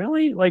like,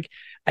 really? Like,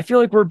 I feel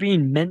like we're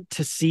being meant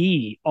to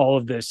see all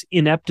of this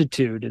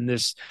ineptitude and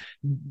this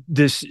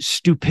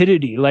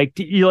stupidity. Like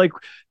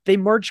they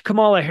march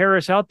Kamala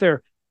Harris out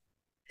there.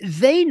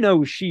 They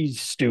know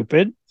she's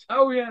stupid.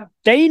 Oh yeah,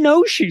 they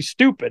know she's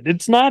stupid.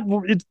 It's not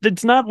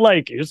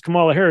like, is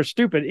Kamala Harris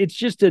stupid? It's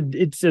just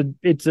it's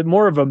a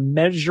more of a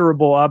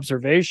measurable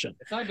observation.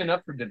 It's not even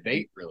up for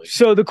debate, really.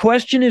 So the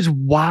question is,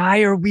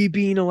 why are we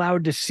being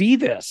allowed to see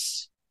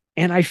this?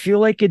 And I feel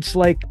like it's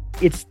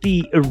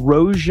the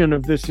erosion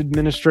of this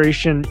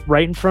administration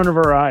right in front of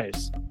our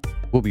eyes.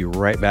 We'll be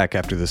right back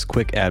after this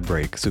quick ad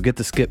break, so get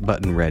the skip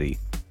button ready.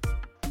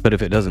 But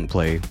if it doesn't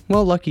play,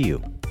 well, lucky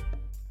you.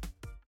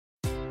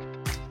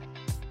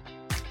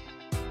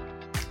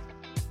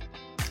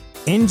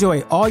 Enjoy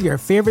all your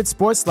favorite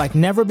sports like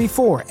never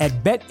before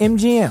at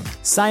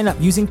BetMGM. Sign up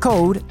using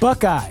code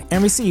Buckeye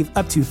and receive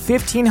up to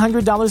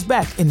 $1,500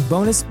 back in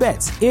bonus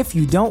bets if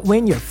you don't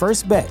win your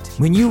first bet.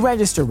 When you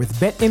register with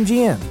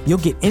BetMGM, you'll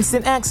get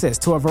instant access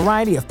to a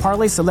variety of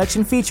parlay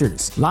selection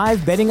features,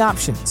 live betting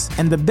options,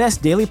 and the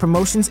best daily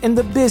promotions in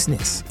the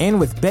business. And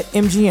with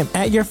BetMGM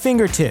at your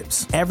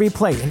fingertips, every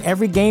play and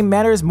every game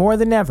matters more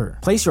than ever.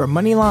 Place your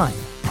money line,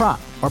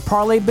 prop, or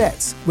parlay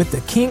bets with the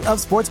king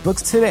of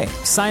sportsbooks today.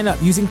 Sign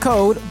up using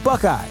code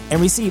Buckeye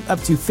and receive up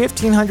to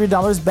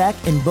 $1,500 back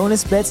in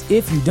bonus bets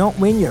if you don't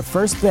win your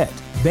first bet.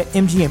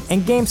 BetMGM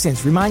and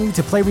GameSense remind you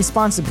to play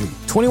responsibly.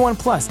 21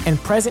 plus and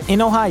present in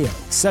Ohio,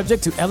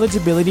 subject to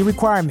eligibility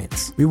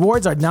requirements.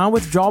 Rewards are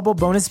non-withdrawable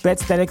bonus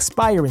bets that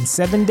expire in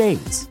 7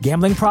 days.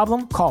 Gambling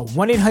problem? Call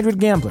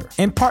 1-800-GAMBLER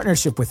in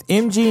partnership with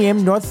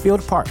MGM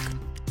Northfield Park.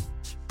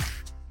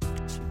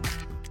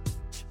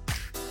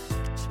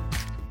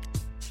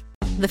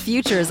 The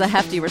future is a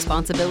hefty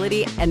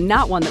responsibility and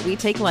not one that we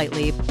take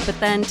lightly. But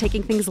then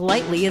taking things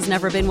lightly has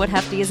never been what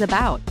Hefty is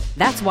about.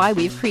 That's why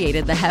we've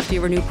created the Hefty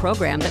Renew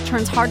program that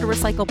turns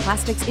hard-to-recycle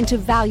plastics into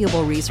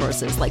valuable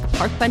resources like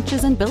park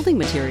benches and building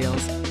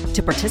materials.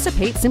 To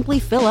participate, simply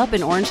fill up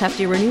an orange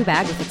Hefty Renew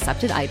bag with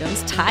accepted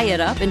items, tie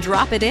it up, and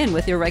drop it in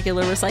with your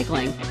regular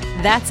recycling.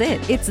 That's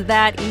it. It's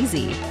that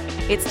easy.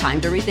 It's time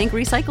to rethink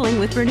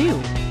recycling with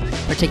Renew.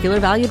 Particular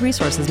valued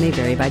resources may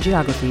vary by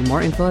geography.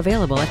 More info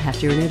available at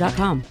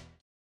heftyrenew.com.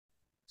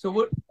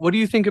 So what do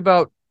you think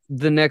about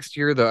the next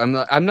year, though?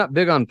 I'm not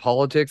big on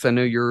politics. I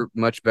know you're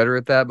much better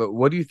at that, but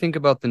what do you think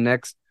about the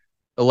next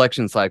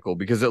election cycle?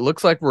 Because it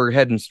looks like we're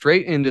heading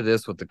straight into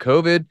this with the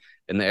COVID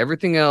and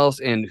everything else,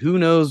 and who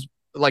knows?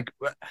 Like,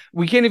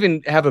 we can't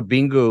even have a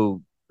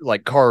bingo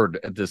card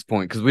at this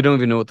point because we don't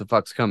even know what the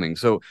fuck's coming.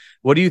 So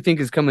what do you think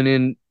is coming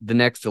in the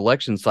next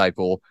election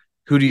cycle?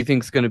 Who do you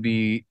think is going to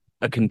be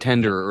a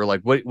contender, or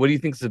what do you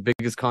think is the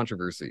biggest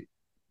controversy?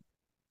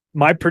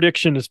 My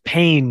prediction is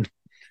pain.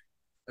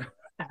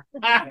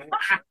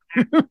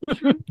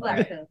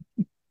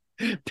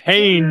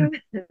 Pain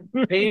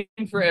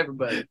for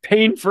everybody.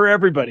 Pain for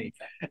everybody.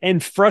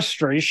 And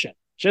frustration.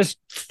 Just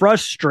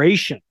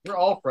frustration. We're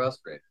all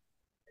frustrated.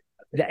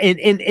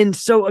 And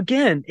so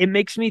again, it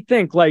makes me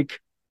think,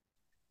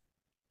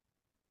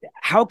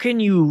 how can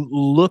you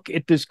look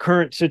at this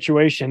current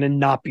situation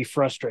and not be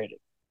frustrated?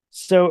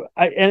 So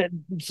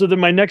so then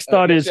my next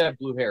thought is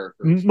blue hair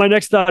first. my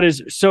next thought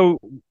is, so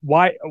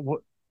why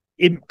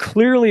it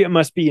clearly it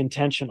must be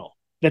intentional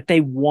that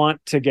they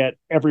want to get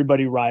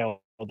everybody riled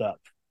up.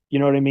 You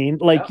know what I mean?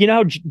 Like, you know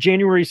how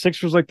January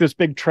 6th was like this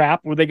big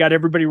trap where they got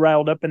everybody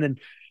riled up and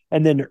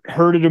then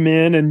herded them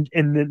in and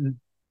then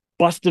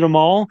busted them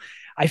all.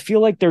 I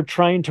feel like they're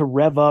trying to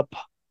rev up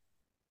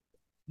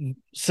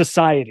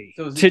society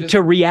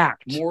to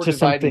react more to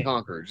divide something. and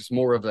conquer, just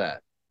more of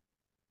that.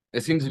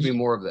 It seems to be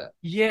more of that.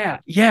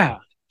 Yeah.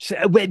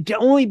 So, but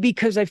only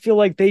because I feel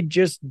like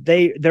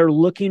they're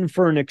looking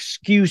for an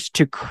excuse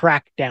to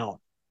crack down.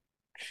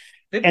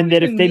 And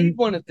that if they need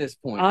one at this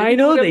point, I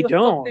know they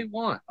don't. They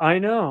want. I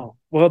know.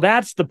 Well,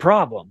 that's the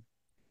problem.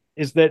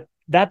 Is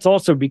that's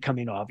also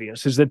becoming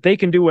obvious? Is that they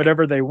can do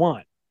whatever they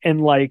want,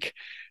 and like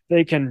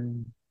they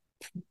can,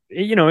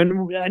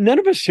 and none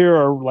of us here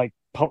are like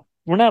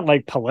we're not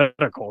like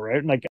political,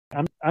 right? Like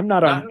I'm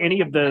not on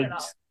any of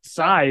the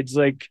sides,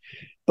 like,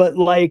 but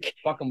like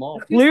fuck them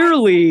all.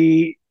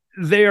 Clearly,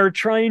 they are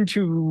trying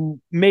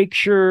to make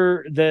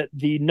sure that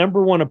the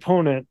number one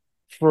opponent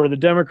for the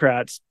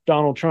Democrats,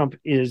 Donald Trump,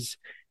 is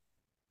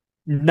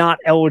not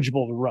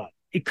eligible to run.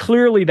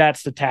 Clearly,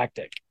 that's the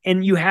tactic.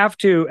 And you have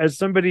to, as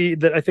somebody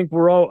that I think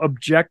we're all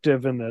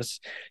objective in this,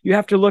 you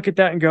have to look at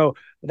that and go,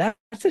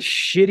 that's a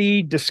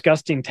shitty,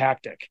 disgusting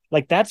tactic.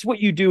 Like, that's what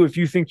you do if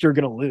you think you're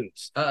going to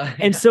lose.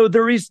 And so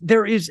there is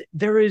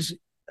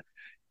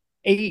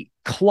a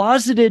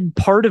closeted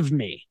part of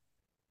me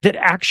that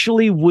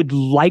actually would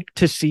like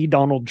to see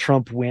Donald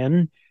Trump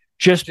win,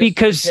 just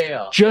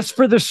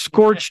for the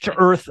scorched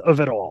earth of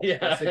it all. Yeah,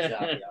 that's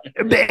exactly.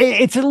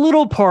 It's a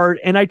little part,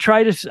 and I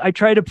try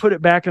to put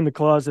it back in the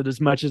closet as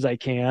much as I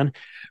can.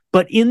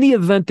 But in the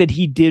event that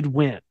he did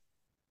win,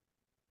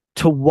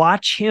 to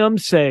watch him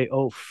say,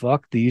 "Oh,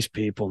 fuck these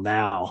people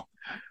now."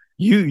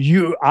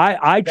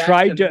 I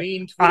tried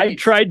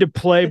to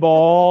play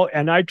ball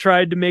and I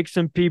tried to make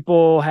some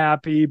people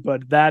happy,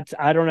 but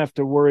I don't have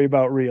to worry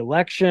about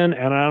re-election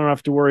and I don't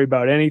have to worry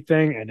about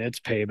anything, and it's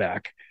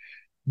payback.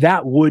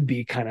 That would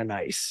be kind of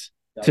nice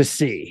to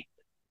see.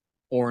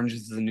 Orange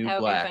is the new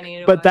black.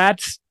 But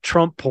that's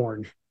Trump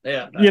porn.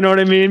 Yeah. You know what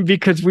I mean?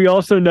 Because we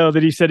also know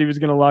that he said he was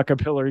going to lock up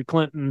Hillary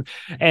Clinton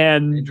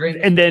and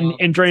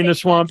drain the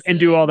swamp and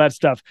do all that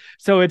stuff.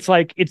 So it's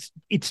like it's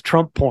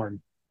Trump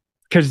porn.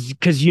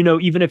 Because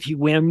even if he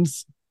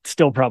wins,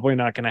 still probably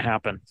not going to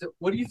happen. So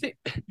what do you think?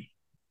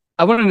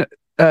 I want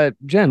to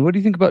Jen, what do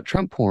you think about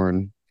Trump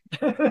porn?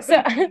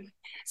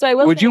 So I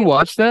will. Would you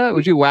watch that?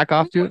 Would you whack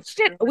off to it?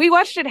 We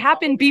watched it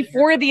happen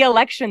before the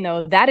election,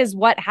 though. That is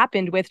what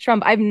happened with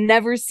Trump. I've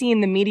never seen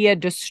the media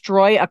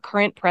destroy a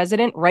current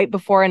president right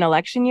before an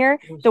election year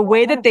the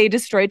way that they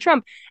destroyed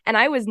Trump. And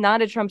I was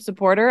not a Trump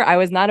supporter. I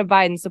was not a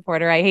Biden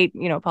supporter. I hate,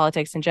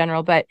 politics in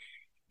general, but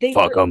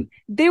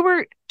they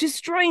were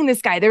destroying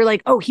this guy. They were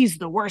like, oh, he's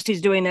the worst.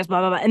 He's doing this,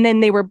 blah, blah, blah. And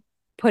then they were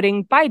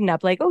putting Biden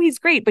up like, oh, he's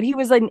great. But he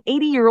was like an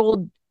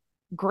 80-year-old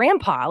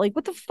grandpa. Like,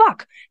 what the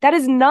fuck? That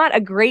is not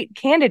a great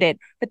candidate.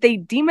 But they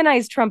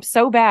demonized Trump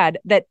so bad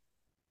that,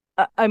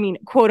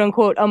 quote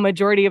unquote, a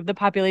majority of the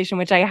population,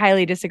 which I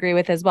highly disagree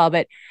with as well.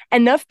 But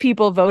enough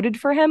people voted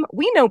for him.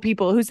 We know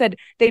people who said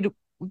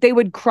they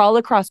would crawl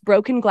across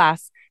broken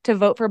glass to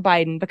vote for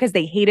Biden because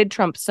they hated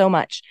Trump so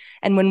much.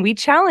 And when we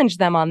challenged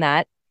them on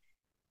that,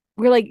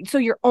 we're like, so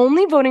you're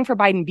only voting for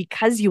Biden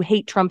because you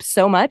hate Trump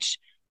so much?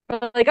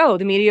 We're like, oh,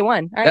 the media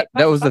won. All right,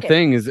 that was the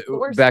thing is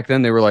back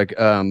then they were like,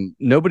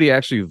 nobody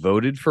actually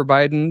voted for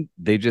Biden.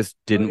 They just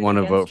didn't want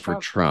to vote for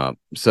Trump.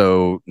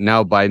 So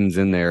now Biden's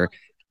in there.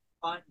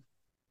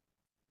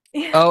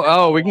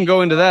 Oh, we can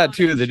go into that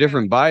too, the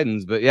different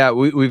Bidens. But yeah,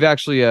 we've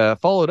actually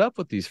followed up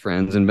with these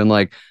friends and been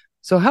like,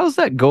 so how's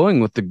that going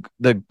with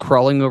the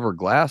crawling over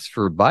glass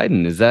for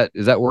Biden? Is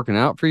that working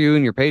out for you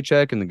and your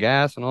paycheck and the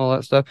gas and all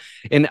that stuff?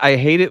 And I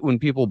hate it when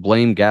people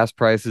blame gas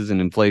prices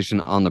and inflation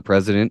on the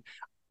president.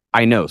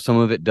 I know some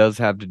of it does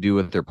have to do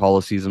with their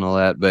policies and all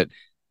that, but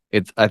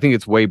I think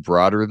it's way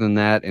broader than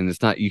that. And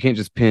it's not, you can't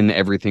just pin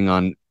everything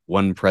on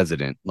one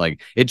president.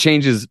 Like, it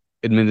changes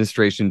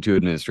administration to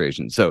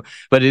administration. So,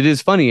 but it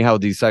is funny how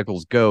these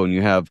cycles go, and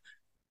you have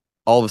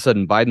all of a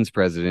sudden Biden's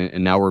president,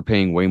 and now we're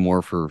paying way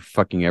more for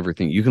fucking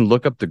everything. You can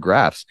look up the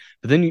graphs,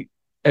 but then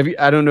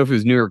I don't know if it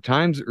was New York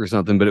Times or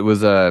something, but it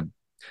was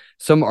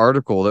some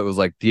article that was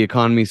like, the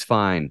economy's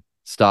fine,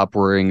 stop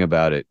worrying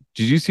about it.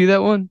 Did you see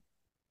that one?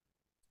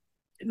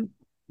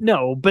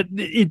 No, but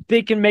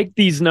they can make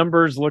these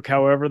numbers look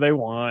however they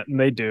want, and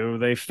they do.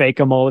 They fake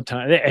them all the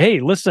time.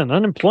 Hey, listen,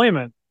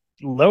 unemployment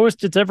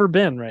lowest it's ever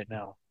been right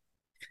now,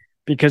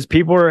 because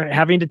people are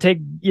having to take,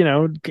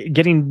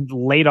 getting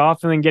laid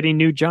off and then getting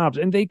new jobs,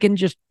 and they can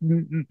just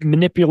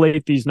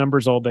manipulate these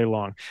numbers all day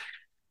long.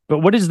 But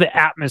what is the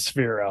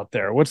atmosphere out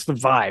there? What's the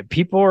vibe?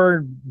 People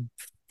are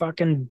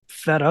fucking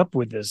fed up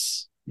with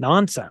this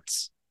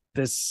nonsense,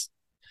 this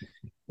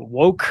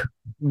woke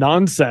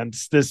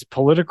nonsense, this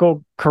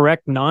political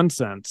correct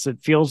nonsense. It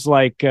feels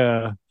like,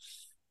 I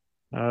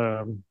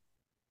don't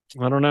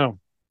know.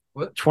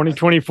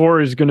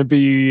 2024 is going to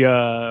be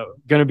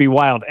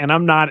wild. And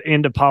I'm not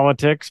into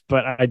politics,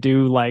 but I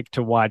do like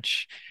to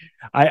watch.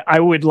 I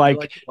would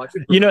like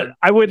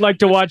I would like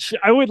to watch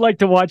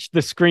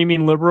the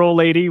screaming liberal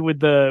lady with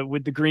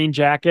the green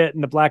jacket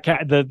and the black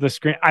hat, the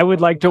screen. I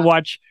would like to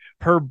watch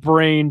her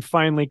brain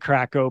finally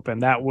crack open.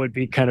 That would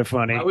be kind of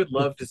funny. I would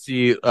love to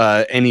see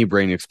any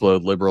brain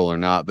explode, liberal or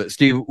not. But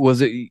Steve,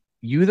 was it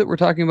you that were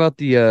talking about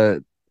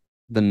the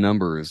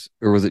numbers,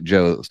 or was it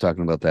Joe that was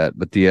talking about that?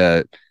 But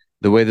the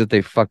way that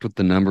they fucked with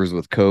the numbers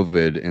with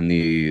COVID, and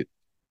it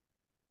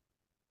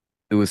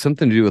was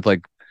something to do with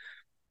like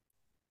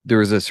there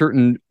was a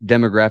certain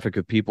demographic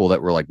of people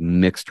that were like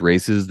mixed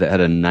races that had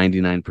a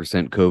 99%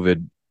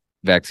 COVID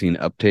vaccine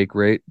uptake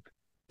rate.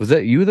 Was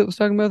that you that was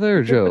talking about that,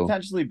 or Joe?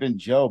 Potentially been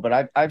Joe,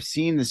 but I've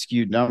seen the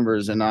skewed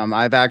numbers, and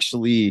I've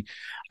actually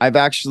I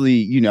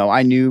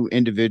knew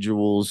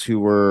individuals who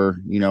were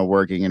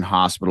working in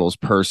hospitals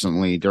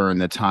personally during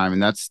the time,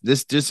 and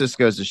this just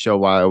goes to show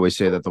why I always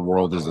say that the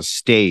world is a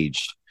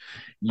stage.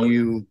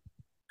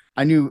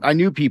 I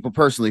knew people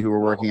personally who were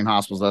working in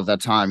hospitals at that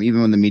time.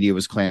 Even when the media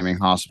was claiming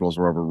hospitals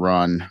were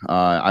overrun,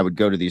 I would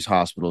go to these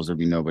hospitals. There'd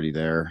be nobody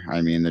there. I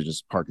mean, they're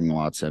just parking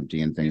lots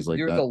empty and things like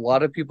that. There's a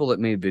lot of people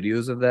that made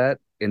videos of that,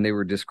 and they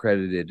were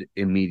discredited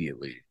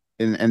immediately.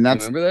 And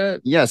that's, remember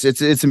that? Yes,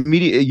 it's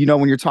immediate.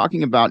 When you're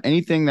talking about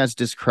anything that's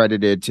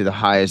discredited to the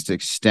highest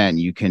extent,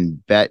 you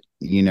can bet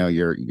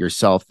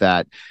yourself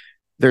that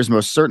there's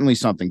most certainly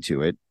something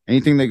to it.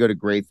 Anything they go to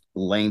great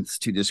lengths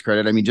to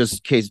discredit. I mean,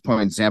 just case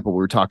point example, we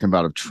were talking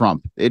about of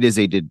Trump. It is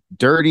a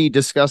dirty,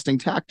 disgusting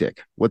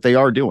tactic, what they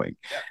are doing.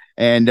 Yeah.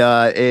 And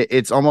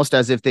it's almost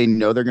as if they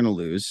know they're going to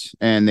lose,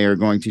 and they're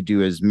going to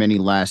do as many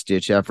last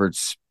ditch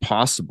efforts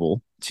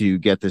possible to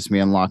get this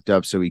man locked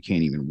up so he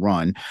can't even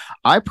run.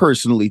 I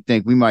personally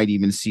think we might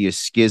even see a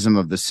schism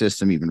of the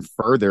system even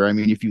further. I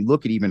mean, if you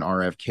look at even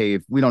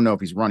RFK, we don't know if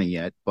he's running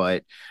yet,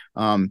 but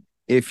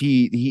if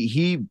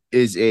he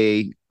is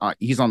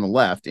he's on the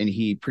left, and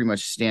he pretty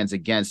much stands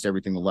against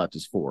everything the left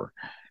is for.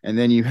 And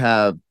then you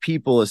have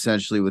people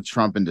essentially with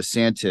Trump and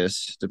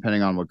DeSantis,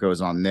 depending on what goes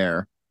on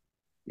there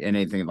and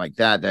anything like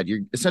that you're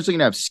essentially going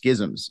to have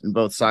schisms in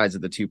both sides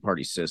of the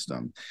two-party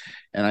system.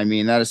 And I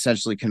mean, that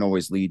essentially can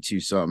always lead to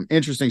some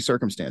interesting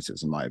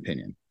circumstances, in my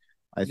opinion.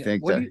 I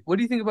think what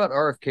do you think about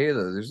RFK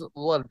though? There's a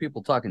lot of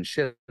people talking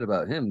shit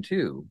about him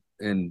too.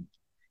 And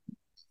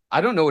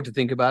I don't know what to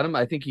think about him.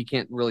 I think he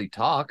can't really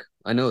talk.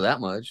 I know that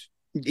much.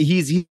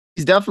 He's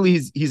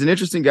definitely he's an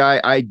interesting guy.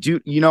 I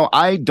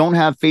don't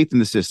have faith in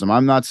the system.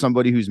 I'm not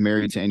somebody who's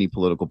married to any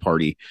political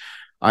party.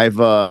 I've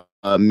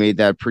made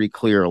that pretty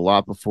clear a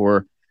lot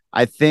before.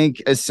 I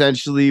think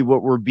essentially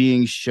what we're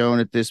being shown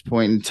at this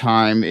point in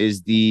time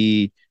is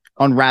the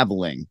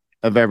unraveling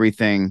of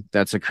everything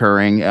that's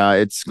occurring.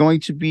 It's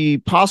going to be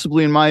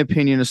possibly, in my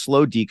opinion, a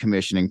slow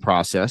decommissioning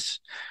process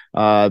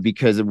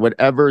because of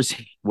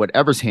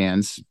whatever's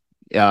hands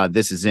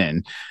this is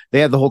in,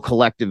 they have the whole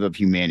collective of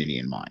humanity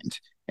in mind.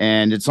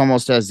 And it's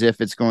almost as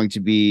if it's going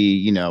to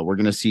be, we're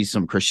going to see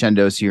some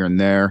crescendos here and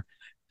there,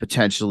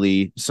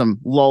 potentially some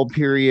lull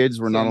periods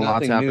where not a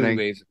lot's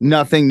happening.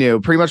 Nothing new.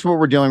 Pretty much what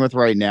we're dealing with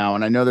right now.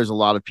 And I know there's a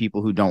lot of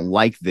people who don't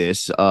like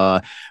this.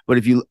 But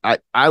I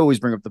always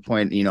bring up the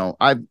point,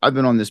 I've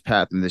been on this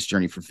path and this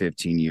journey for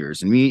 15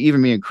 years. And me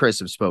and Chris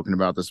have spoken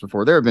about this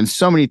before. There have been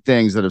so many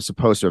things that are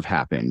supposed to have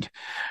happened.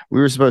 We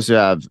were supposed to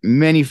have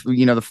many,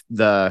 we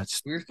were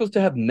supposed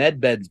to have med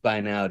beds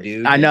by now,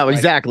 dude. I know,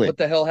 exactly. What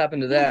the hell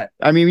happened to that?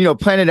 I mean,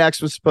 Planet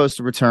X was supposed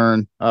to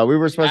return. We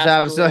were supposed to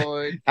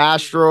have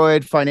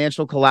asteroid,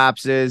 financial collapses,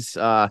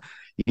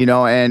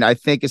 and I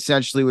think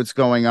essentially what's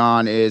going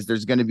on is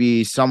there's going to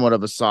be somewhat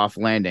of a soft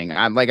landing.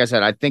 Like I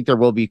said, I think there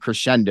will be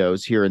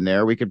crescendos here and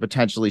there. We could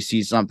potentially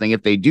see something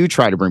if they do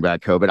try to bring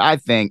back COVID.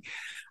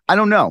 I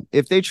don't know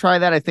if they try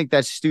that. I think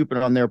that's stupid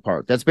on their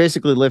part. That's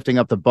basically lifting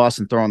up the bus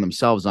and throwing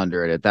themselves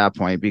under it at that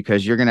point,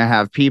 because you're going to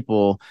have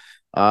people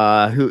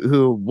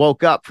who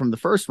woke up from the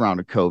first round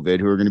of COVID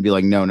who are going to be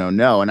like, no.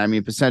 And I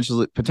mean,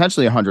 potentially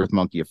a 100th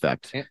monkey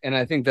effect. And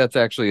I think that's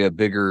actually a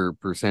bigger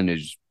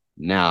percentage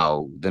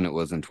now than it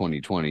was in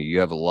 2020. You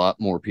have a lot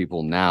more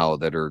people now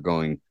that are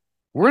going,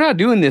 we're not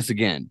doing this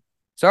again.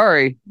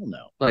 Sorry.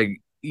 No.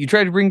 Like, you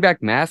try to bring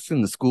back masks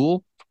in the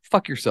school,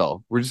 fuck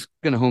yourself. We're just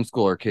going to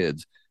homeschool our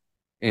kids.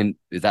 And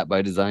is that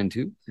by design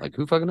too? Like,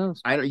 who fucking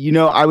knows? I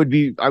would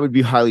be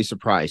highly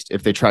surprised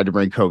if they tried to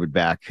bring COVID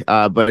back.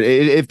 But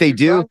if they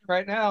do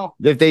right now,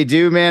 if they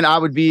do, man, I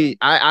would be.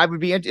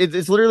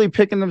 It's literally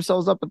picking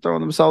themselves up and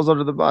throwing themselves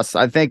under the bus.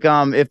 I think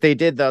if they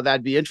did though,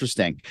 that'd be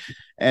interesting.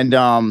 And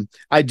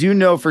I do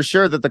know for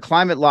sure that the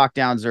climate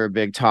lockdowns are a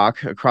big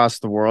talk across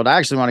the world. I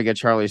actually want to get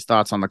Charlie's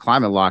thoughts on the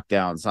climate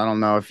lockdowns. I don't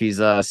know if he's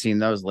seen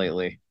those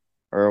lately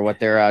or what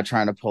they're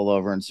trying to pull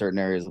over in certain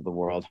areas of the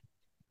world.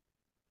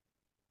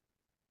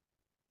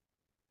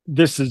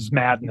 This is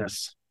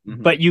madness,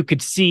 but you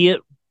could see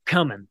it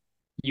coming.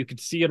 You could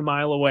see it a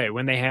mile away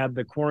when they had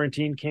the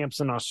quarantine camps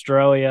in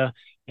Australia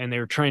and they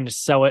were trying to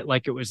sell it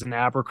like it was an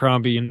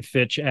Abercrombie and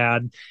Fitch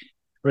ad.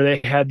 where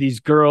they had these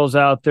girls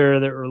out there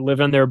that were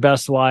living their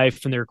best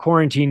life in their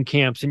quarantine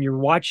camps. And you're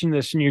watching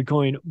this and you're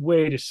going,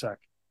 wait a second.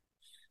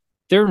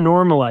 They're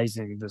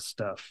normalizing this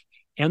stuff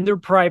and they're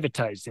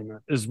privatizing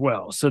it as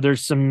well. So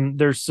there's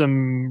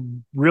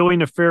some really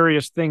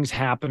nefarious things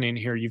happening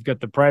here. You've got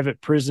the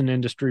private prison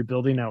industry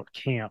building out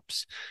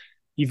camps.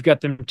 You've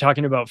got them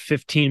talking about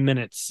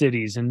 15-minute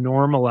cities and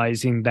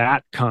normalizing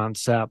that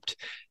concept.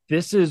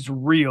 This is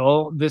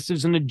real. This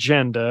is an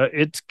agenda.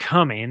 It's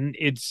coming.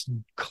 It's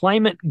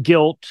climate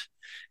guilt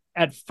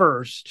at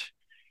first.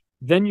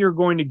 Then you're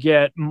going to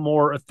get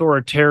more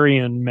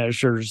authoritarian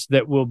measures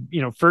that will,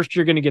 first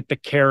you're going to get the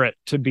carrot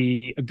to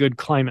be a good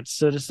climate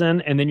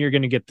citizen, and then you're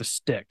going to get the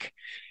stick.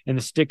 And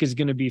the stick is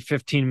going to be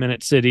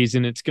 15-minute cities,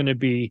 and it's going to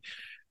be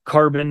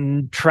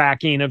carbon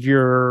tracking of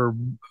your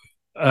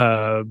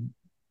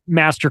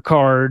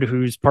MasterCard,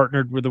 who's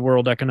partnered with the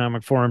World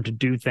Economic Forum to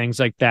do things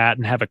like that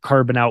and have a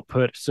carbon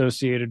output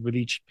associated with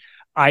each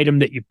item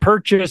that you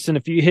purchase. And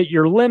if you hit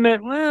your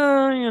limit,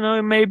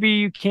 well, maybe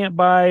you can't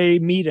buy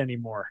meat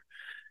anymore.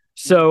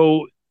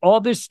 So all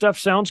this stuff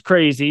sounds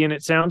crazy and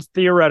it sounds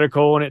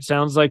theoretical and it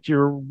sounds like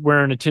you're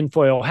wearing a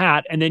tinfoil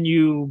hat. And then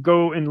you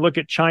go and look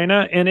at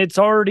China and it's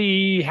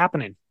already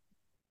happening.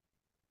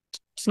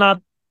 It's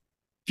not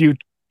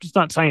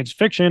science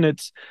fiction.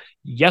 It's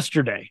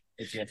yesterday.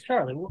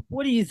 Charlie,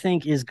 what do you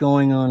think is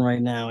going on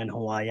right now in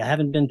Hawaii? I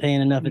haven't been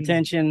paying enough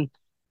attention.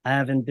 I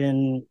haven't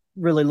been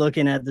really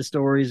looking at the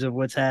stories of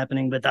what's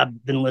happening, but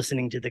I've been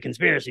listening to the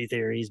conspiracy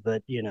theories.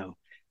 But,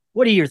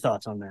 what are your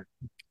thoughts on that?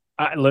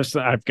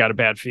 Listen, I've got a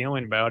bad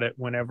feeling about it.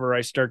 Whenever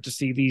I start to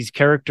see these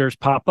characters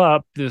pop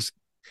up, this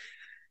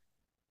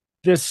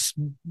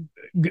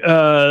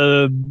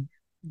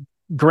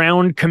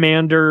ground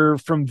commander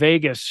from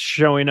Vegas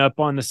showing up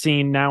on the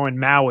scene now in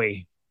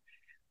Maui,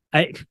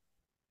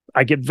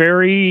 I get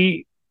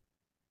very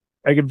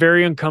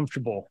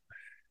uncomfortable.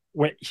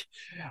 When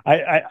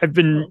I've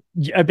been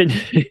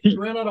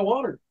ran out of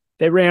water.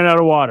 They ran out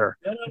of water.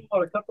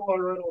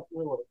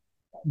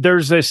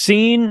 There's a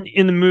scene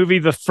in the movie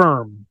The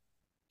Firm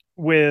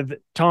with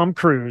Tom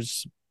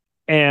Cruise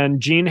and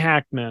Gene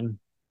Hackman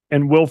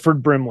and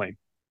Wilford Brimley.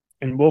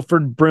 And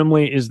Wilford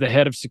Brimley is the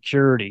head of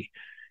security.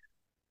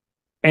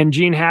 And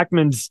Gene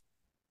Hackman's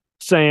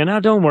saying, "Oh,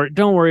 don't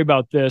worry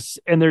about this."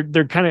 And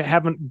they're kind of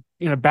having,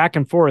 back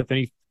and forth. And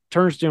he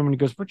turns to him and he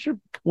goes,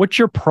 What's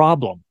your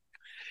problem?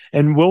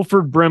 And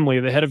Wilford Brimley,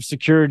 the head of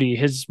security,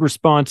 his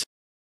response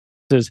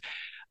is,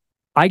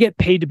 "I get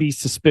paid to be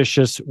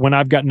suspicious when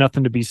I've got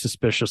nothing to be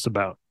suspicious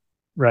about."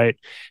 Right.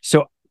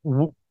 So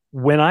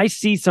when I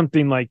see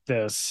something like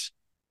this,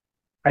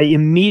 I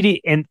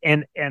immediately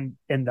and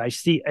I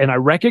see and I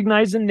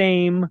recognize a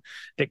name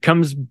that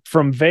comes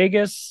from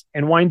Vegas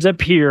and winds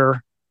up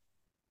here.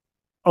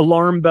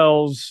 Alarm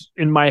bells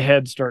in my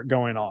head start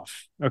going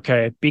off.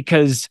 Okay.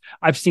 Because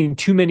I've seen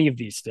too many of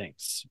these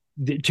things,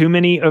 too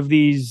many of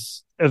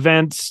these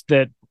events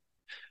that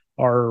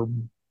are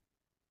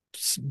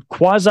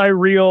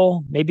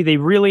quasi-real. Maybe they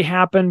really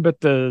happen,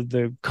 but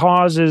the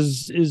cause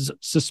is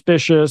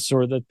suspicious,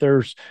 or that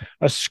there's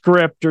a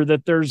script, or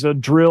that there's a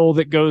drill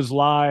that goes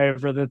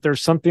live, or that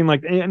there's something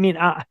like,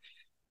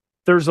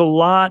 there's a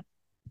lot.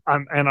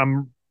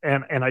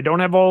 And I don't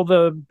have all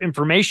the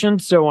information.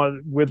 So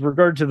with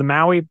regard to the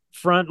Maui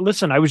front,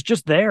 listen, I was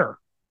just there.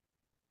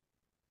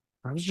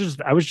 I was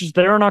just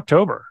there in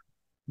October.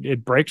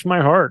 It breaks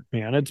my heart,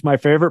 man. It's my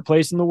favorite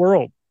place in the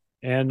world.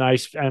 And I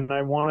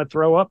want to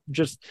throw up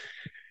just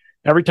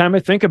every time I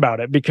think about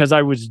it, because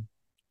I was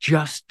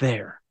just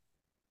there.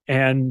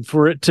 And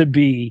for it to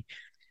be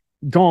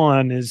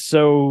gone is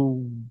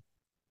so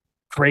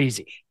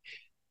crazy.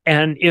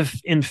 And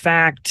if, in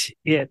fact,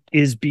 it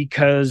is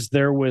because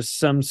there was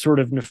some sort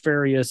of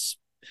nefarious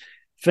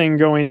thing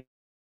going,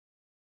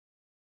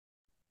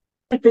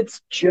 if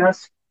it's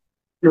just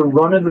your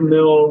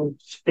run-of-the-mill,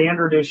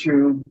 standard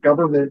issue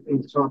government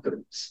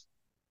incompetence,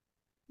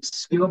 it's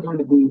still going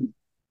to be,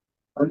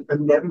 I'm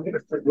never going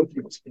to forgive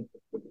you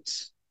for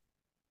this.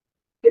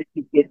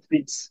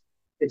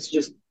 It's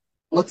just,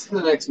 what's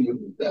the next move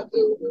with that,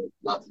 though?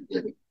 Not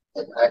forgiving.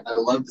 I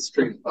love this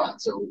train of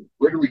thought. So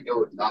where do we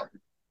go with not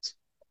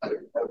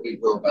forgiving? How do we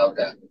go about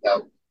that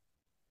without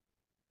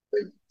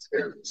being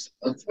terrorists?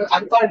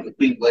 I'm fine with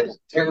being like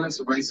terrorists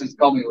or racists,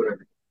 call me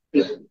whatever.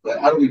 Yeah, but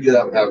how do we do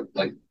that without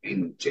being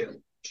in jail?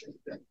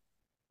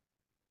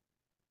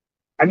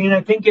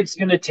 I think it's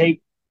going to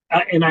take,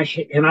 I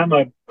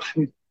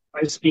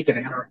speak at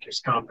an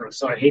anarchist conference,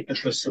 so I hate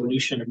that the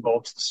solution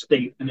involves the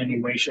state in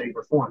any way, shape,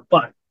 or form.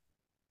 But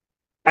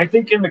I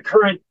think in the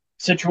current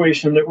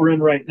situation that we're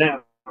in right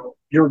now,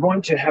 you're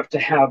going to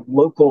have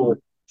local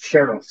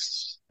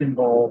sheriffs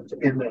involved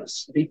in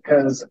this,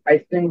 because I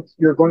think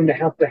you're going to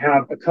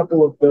have a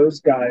couple of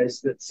those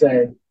guys that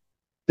say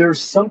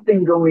there's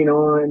something going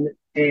on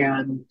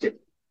and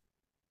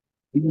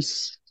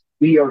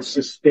we are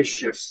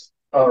suspicious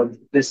of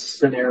this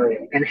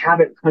scenario, and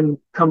have it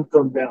come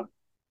from them.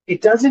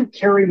 It doesn't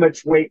carry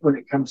much weight when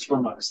it comes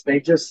from us. They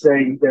just say,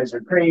 you guys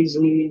are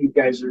crazy, you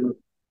guys are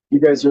you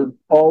guys are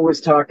always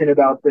talking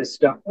about this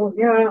stuff. Well,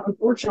 yeah,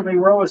 unfortunately,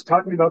 we're always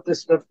talking about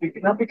this stuff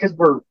not because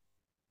we're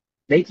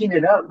making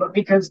it up, but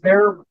because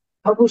they're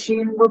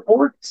publishing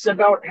reports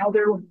about how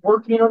they're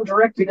working on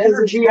directed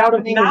energy out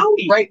of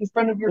Maui, right in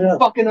front of your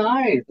fucking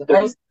eyes.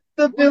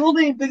 The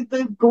building,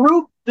 the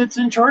group that's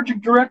in charge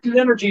of directed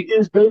energy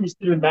is based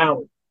in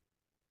Maui.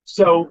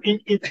 So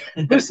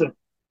listen,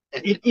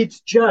 it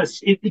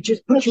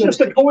just puts you. It's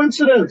just a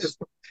coincidence.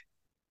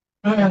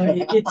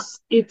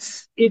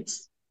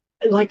 It's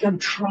like I'm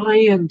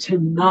trying to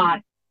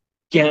not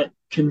get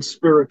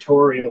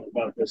conspiratorial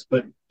about this,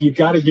 but you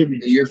got to give me.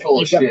 You're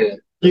full of shit.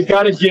 You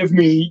got to give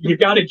me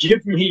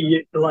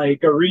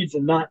like a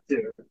reason not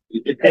to.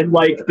 And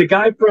like the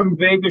guy from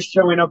Vegas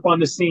showing up on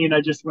the scene, I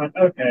just went,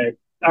 okay,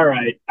 all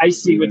right, I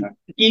see what.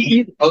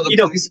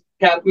 Police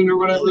captain or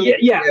whatever.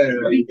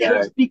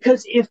 Yeah.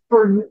 Because if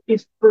for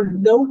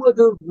no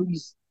other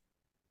reason,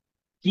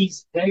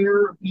 he's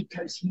there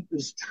because he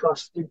was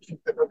trusted to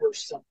cover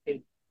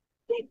something,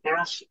 a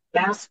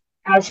mass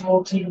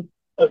casualty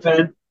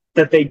event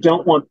that they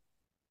don't want.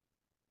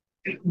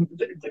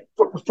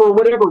 For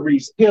whatever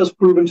reason, He has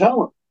proven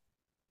talent.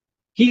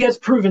 he has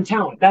proven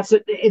talent. That's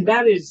it, and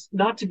that is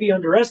not to be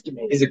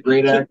underestimated. He's a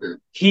great actor.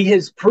 He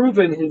has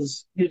proven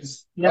his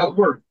net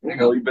worth. There you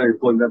go. You better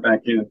plug that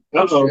back in.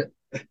 Uh-oh.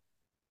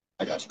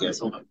 I got you guys.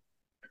 Hold on.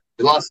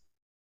 We lost.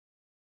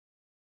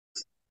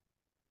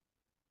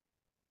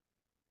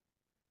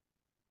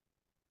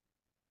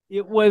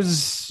 It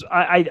was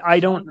I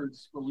don't.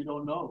 We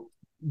don't know.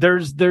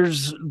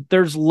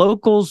 There's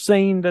locals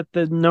saying that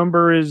the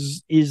number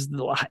is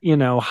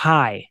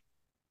high,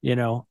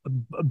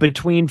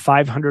 between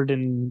 500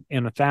 and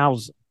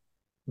 1,000,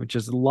 which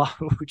is a lot,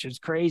 which is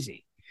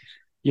crazy,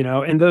 and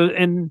I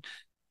don't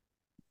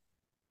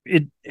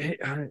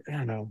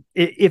know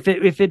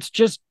if it's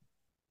just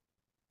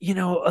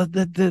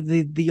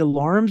the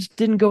alarms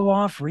didn't go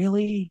off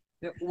really.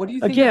 What do you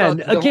think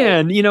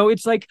again,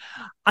 it's like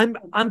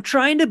I'm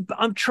trying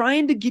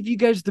to give you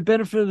guys the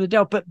benefit of the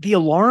doubt, but the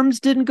alarms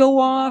didn't go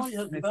off.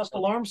 Well, the best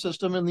alarm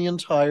system in the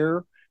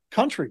entire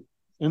country,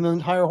 in the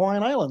entire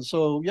Hawaiian Islands.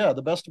 So yeah,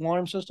 the best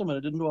alarm system, and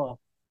it didn't go off.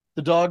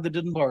 The dog that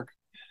didn't bark.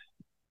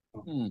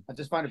 I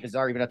just find it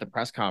bizarre. Even at the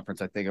press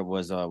conference, I think it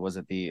was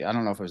it the, I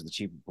don't know if it was the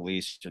chief of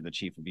police or the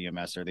chief of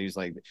BMS, or they was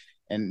like,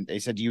 and they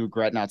said, do you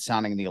regret not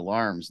sounding the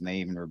alarms? And they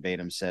even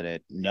verbatim said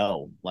it.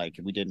 No, like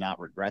we did not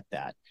regret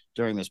that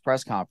during this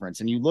press conference.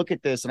 And you look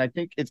at this, and I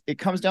think it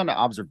comes down to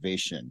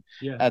observation.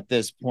 At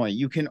this point.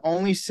 You can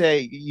only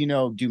say,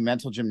 do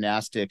mental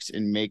gymnastics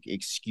and make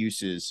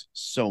excuses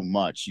so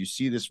much. You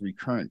see this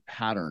recurrent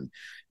pattern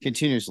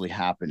continuously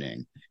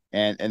happening.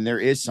 And there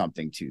is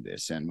something to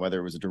this. And whether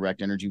it was a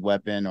direct energy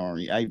weapon, or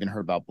I even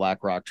heard about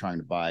BlackRock trying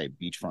to buy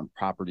beachfront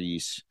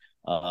properties,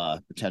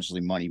 potentially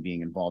money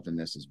being involved in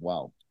this as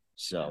well.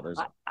 So there's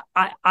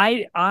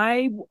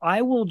I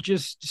will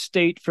just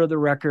state for the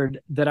record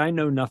that I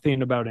know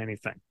nothing about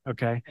anything.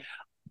 Okay.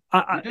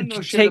 You didn't know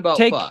shit about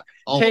fuck.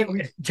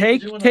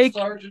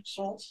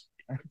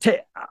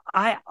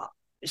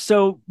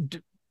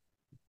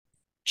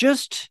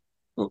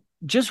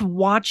 Just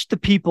watch the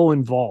people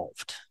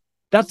involved.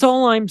 That's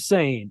all I'm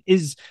saying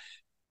is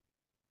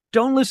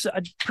don't listen.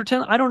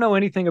 Pretend I don't know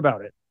anything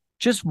about it.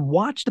 Just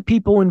watch the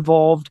people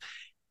involved,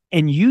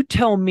 and you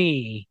tell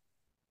me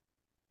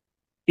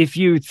if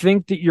you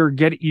think that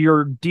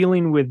you're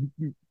dealing with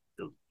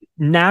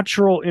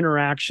natural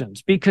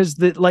interactions, because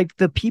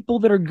the people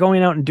that are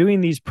going out and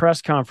doing these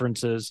press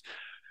conferences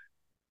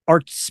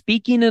are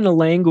speaking in a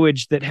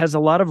language that has a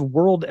lot of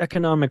World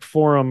Economic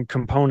Forum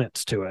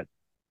components to it.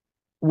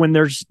 When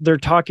they're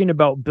talking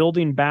about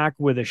building back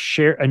with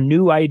a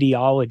new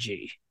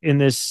ideology in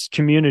this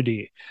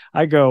community,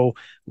 I go,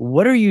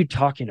 what are you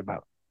talking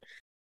about?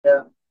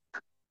 Yeah.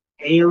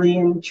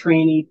 Alien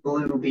trainee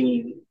blue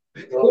beam.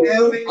 It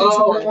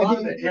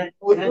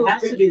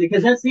has to be,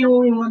 because that's the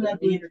only one that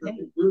be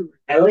entertaining.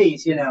 At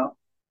least,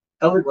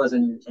 COVID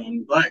wasn't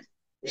entertaining, but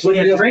if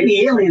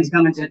trainee aliens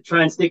coming to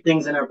try and stick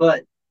things in our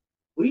butt,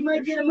 we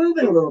might get it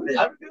moving a little bit.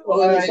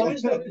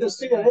 Somebody's got to be the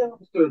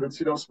CNN students,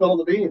 spill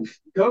the beans.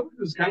 COVID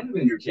was kind of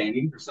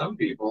entertaining for some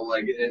people.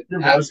 Like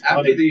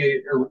after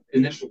the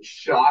initial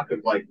shock of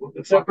like, what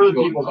the fuck is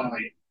going on?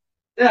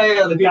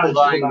 Yeah, the people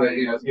dying,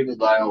 but people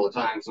die all the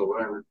time, so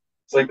whatever.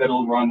 It's like that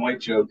old Ron White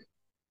joke.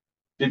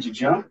 Did you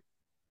jump?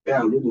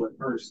 Yeah, a little at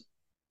first.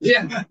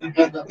 Yeah,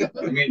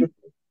 I mean,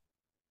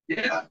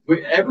 yeah,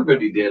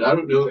 everybody did. I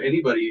don't know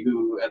anybody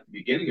who at the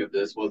beginning of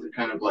this wasn't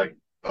kind of like,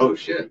 oh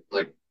shit,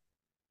 like,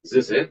 is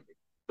this it?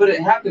 But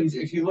it happens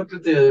if you looked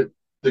at the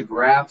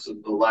graphs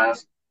of the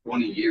last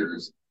 20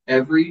 years,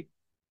 every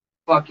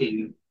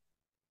fucking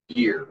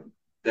year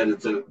that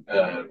it's a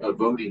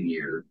voting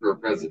year for a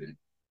president,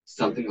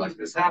 something like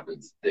this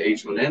happens. The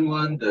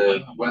H1N1,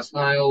 the West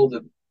Nile,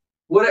 the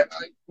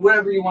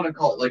whatever you want to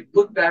call it. Like,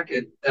 look back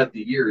at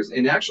the years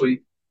and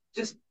actually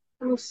just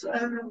pro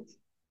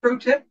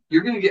tip.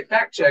 You're going to get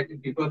fact checked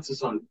if you post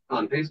this on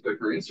Facebook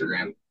or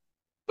Instagram,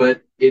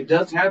 but it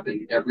does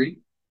happen every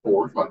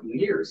 4 fucking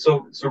years.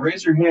 So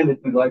raise your hand if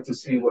you'd like to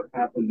see what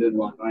happened in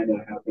Lahaina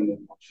happened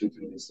in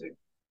Washington, D.C.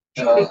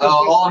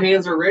 All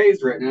hands are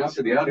raised right now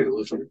for the audio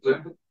listeners.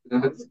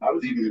 I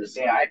was even going to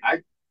say,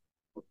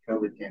 when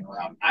COVID came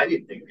around, I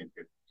didn't think it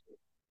could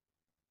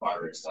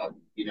virus.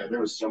 There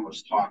was so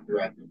much talk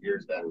throughout the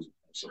years that it was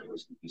going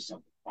to be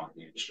something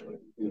financial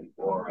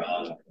or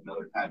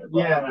another kind of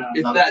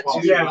it's that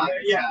too.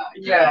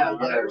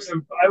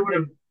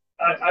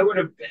 I would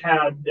have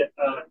had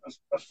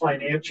a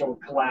financial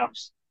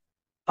collapse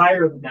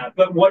higher than that.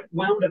 But what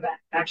wound up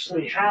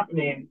actually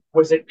happening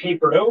was it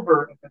papered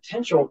over a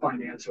potential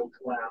financial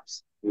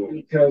collapse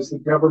because the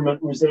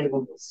government was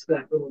able to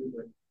spend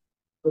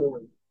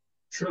over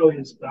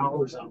trillions of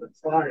dollars on the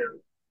fire.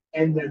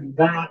 And then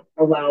that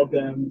allowed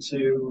them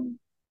to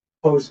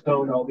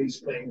postpone all these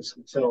things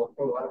until,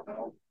 I don't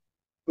know,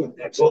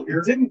 next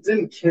year. Didn't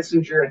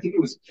Kissinger, I think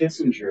it was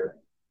Kissinger,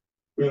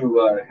 who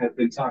had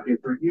been talking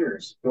for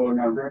years, going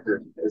on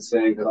record as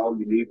saying that all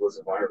you need was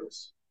a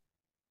virus.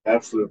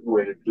 That's the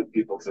way to get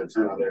people to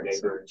turn on their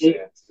neighbors.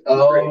 Way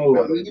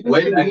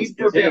to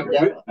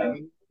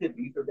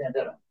be for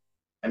Vendetta.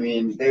 I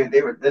mean,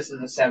 they were. This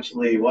is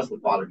essentially was the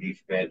father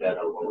beef for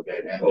Vendetta a little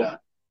bit, and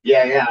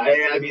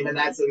I mean, and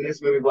that's in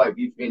this movie. What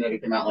beef Vendetta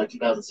came out like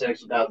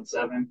 2006,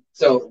 2007.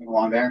 So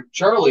along there,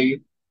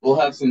 Charlie will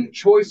have some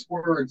choice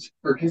words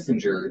for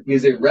Kissinger. He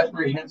is a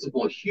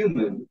reprehensible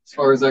human, as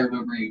far as I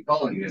remember you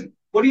calling him.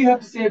 What do you have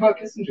to say about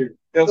Kissinger?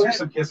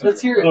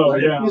 Let's hear it. Oh,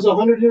 yeah. He's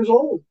 100 years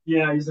old.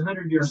 Yeah, he's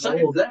 100 years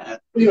Besides old.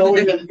 that, When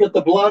you get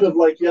the blood of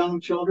like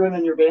young children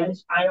in your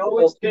veins. I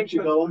always think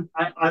you going.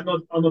 I'm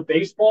a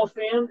baseball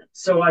fan,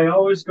 so I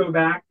always go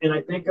back and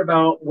I think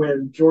about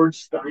when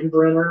George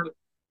Steinbrenner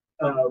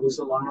was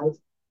alive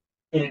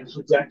and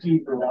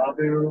Hideki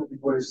Irabu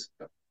was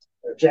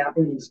a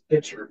Japanese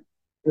pitcher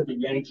for the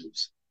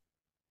Yankees,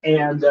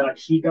 and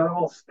he got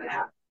all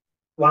fat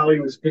while he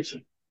was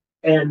pitching,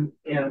 and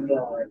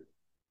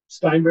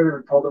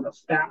Steinbrenner called him a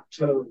fat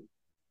toad.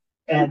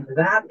 And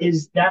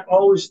that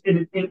always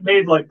it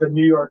made like the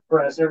New York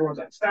press. Everyone's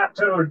like fat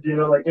toad,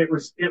 like it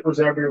was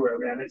everywhere,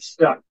 man. It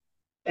stuck.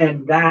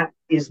 And that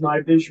is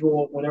my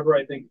visual whenever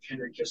I think of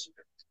Henry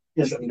Kissinger.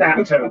 Is a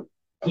fat toad.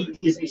 He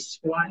is a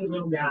squatty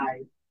little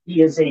guy.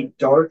 He is a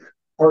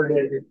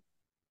dark-hearted.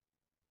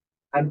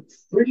 I'm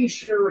pretty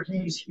sure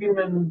he's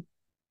human,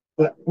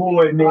 but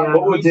boy, man,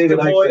 what would David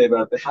Icke say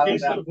about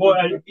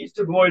that? He's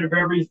devoid of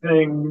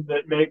everything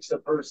that makes a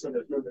person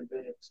a human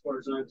being, as far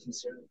as I'm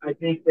concerned. I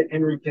think that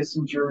Henry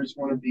Kissinger is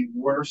one of the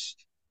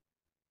worst.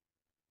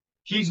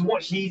 You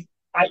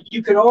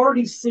can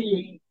already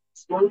see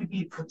he's going to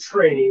be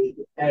portrayed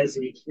as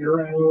a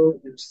hero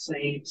and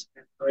saint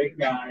and great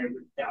guy who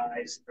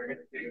dies. They're going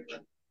to do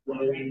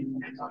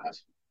glowing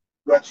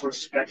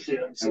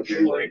retrospectives. And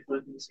Hillary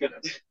Clinton's going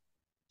to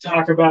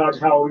talk about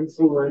how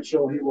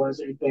influential he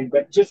was, anything.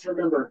 But just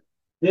remember,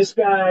 this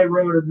guy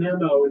wrote a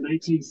memo in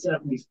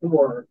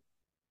 1974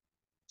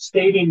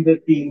 stating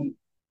that the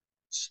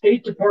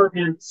State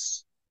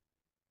Department's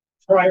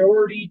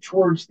priority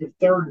towards the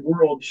third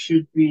world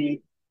should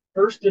be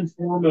first and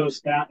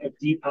foremost that of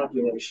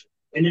depopulation.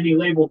 And then he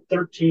labeled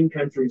 13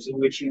 countries in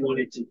which he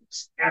wanted to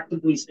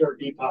actively start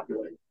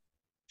depopulating.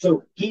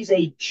 So he's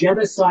a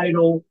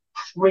genocidal,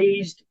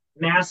 crazed,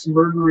 mass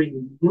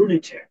murdering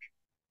lunatic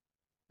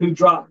who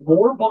dropped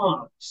more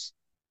bombs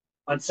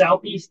on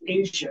Southeast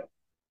Asia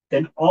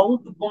than all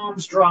of the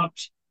bombs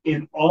dropped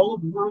in all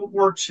of World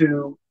War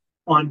II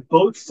on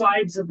both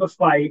sides of the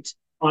fight,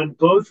 on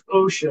both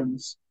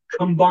oceans,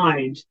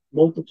 combined,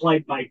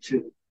 multiplied by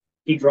 2.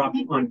 He dropped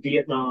on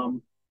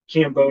Vietnam,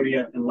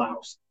 Cambodia, and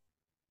Laos.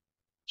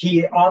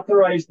 He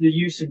authorized the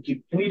use of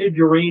depleted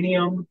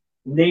uranium,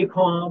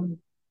 napalm,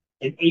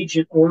 and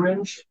Agent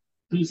Orange.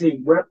 He's a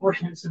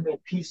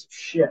reprehensible piece of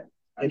shit.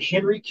 And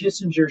Henry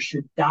Kissinger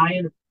should die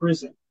in a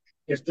prison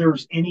if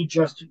there's any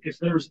justice,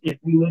 if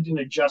we lived in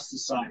a just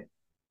society.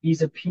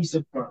 He's a piece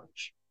of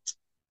garbage.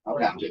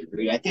 Okay,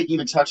 I think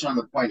even touching on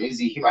the point, is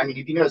he human? I mean,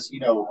 if you notice,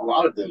 a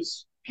lot of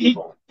those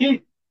people.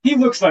 He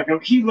looks like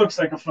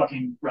a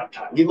fucking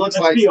reptile. He looks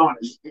Let's like. Be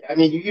honest. I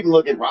mean, you even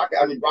look at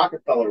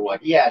Rockefeller.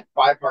 What he had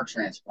 5 heart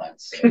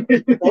transplants.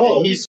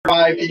 He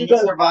survived. And he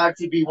survived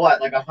to be what,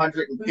 like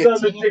 115. He's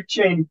on the Dick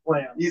Cheney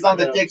plan. He's on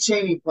the Dick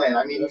Cheney plan.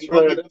 I mean,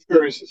 that's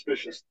very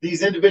suspicious.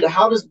 These individuals.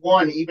 How does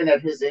one, even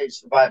at his age,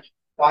 survive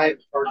 5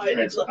 heart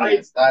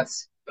transplants?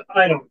 That's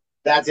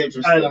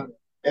interesting. I don't know.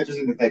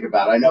 Interesting to think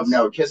about. I know.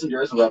 No,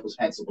 Kissinger is a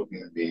reprehensible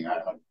human being. I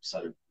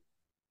 100%.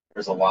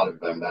 There's a lot of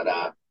them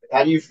that.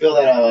 How do you feel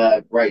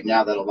that right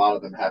now that a lot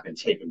of them have been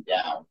taken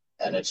down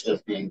and it's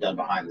just being done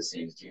behind the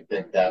scenes? Do you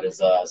think that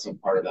is some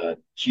part of the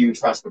Q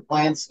trust the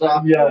plan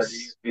stuff?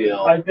 Yes.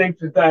 I think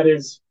that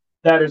is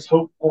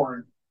hope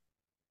porn.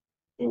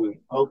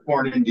 Hope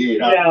porn indeed.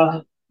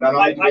 Yeah.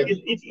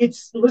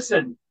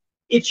 Listen.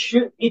 It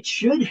should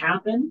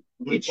happen.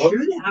 It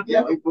should happen.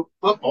 Yeah.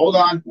 Hold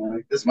on.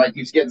 This mic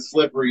keeps getting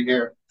slippery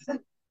here.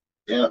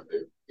 Yeah.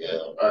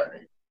 All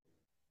right.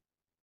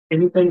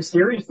 Anything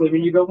seriously,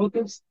 when you go, look,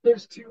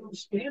 there's 2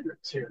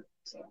 standards here.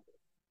 So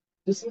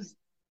this is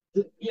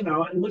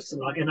And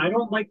listen, and I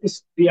don't like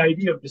the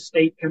idea of the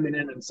state coming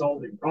in and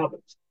solving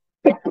problems.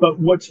 But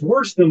what's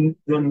worse than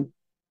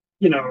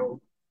you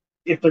know,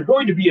 if they're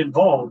going to be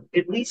involved,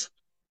 at least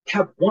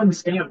have one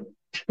standard.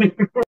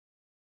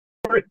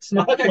 Where it's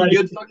not like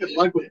Good fucking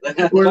luck with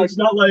that. where it's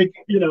not like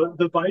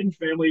the Biden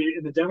family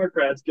and the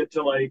Democrats get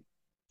to like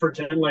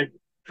pretend like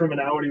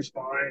criminality's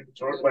fine.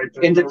 Talk like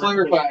And to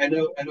clarify, I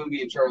know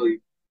me and Charlie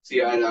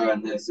see eye to eye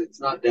on this. It's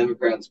not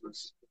Democrats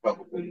versus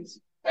Republicans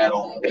at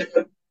all.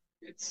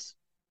 It's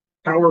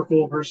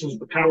powerful versus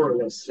the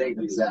powerless.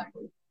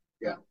 exactly.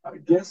 Yeah. I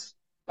guess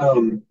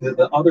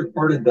the other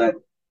part of that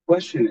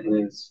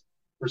question is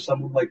for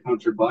someone like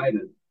Hunter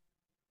Biden,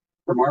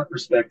 from our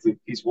perspective,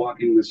 he's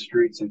walking the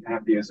streets and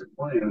happy as a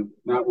clam,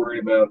 not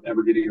worried about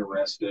ever getting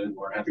arrested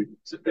or having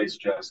to face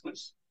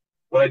justice.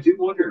 But I do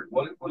wonder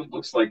what it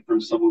looks like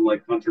from someone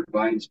like Hunter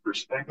Biden's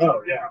perspective.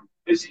 Oh yeah,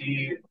 is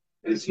he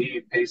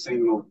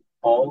pacing the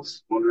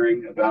halls,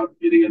 wondering about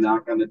getting a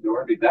knock on the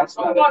door? I mean, that's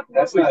not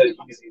an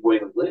easy way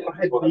to live.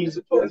 What I'm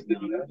supposed to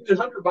do. Because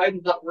Hunter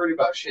Biden's not worried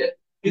about shit.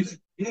 He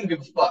doesn't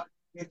give a fuck.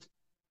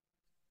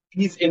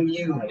 He's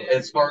immune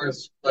as far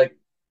as like.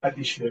 I'd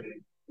be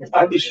shitty.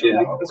 I'd be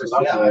shitty.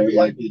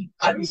 Yeah,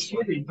 I'd be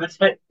shitty. But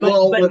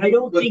I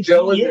don't think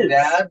Joe he as a is.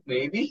 dad,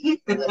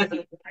 maybe. I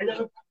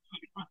don't.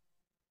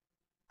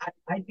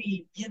 I'd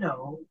be,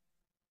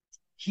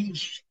 he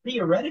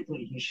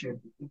theoretically he should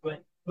be,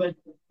 but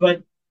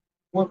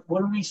what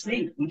do we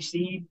see? We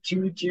see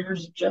two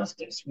tiers of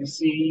justice. We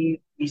see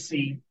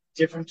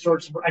different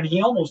sorts of. I mean,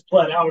 he almost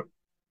pled out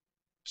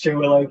to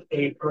like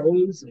a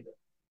pros.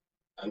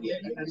 Yeah,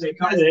 and they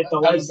kind of hit the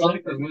light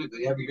cycle.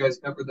 Have you guys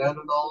covered that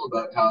at all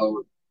about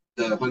how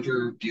the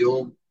Hunter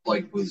deal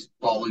was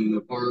falling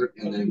apart,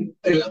 and then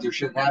other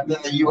shit happened?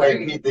 Then the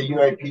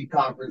UAP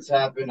conference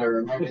happened. I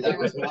remember that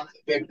was one of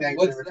the big things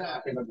they were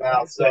talking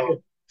about.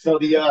 So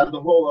the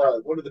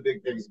whole one of the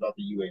big things about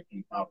the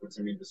UAP conference,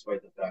 I mean,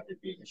 despite the fact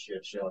it being a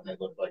shit show, and they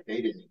looked like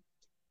they didn't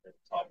even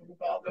talking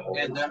about the whole.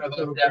 And none of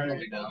us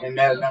definitely know. And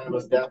none of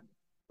us definitely.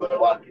 But a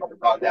lot of people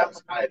thought that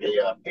was kind of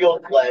a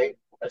field play,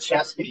 a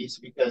chess piece,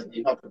 because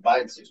the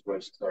Biden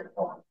situation started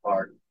falling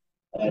apart.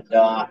 And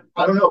I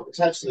don't know,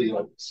 potentially,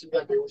 it seems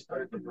like they were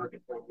starting to work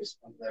and focus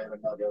one way or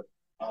another,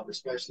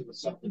 especially with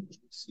something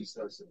juicy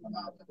starts to come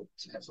out that would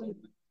potentially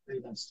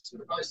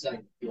sort of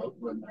dissect the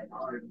open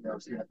minority. They were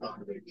seeing a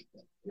combination.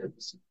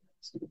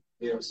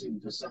 They were seeing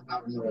to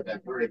somehow know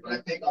that word. But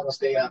I think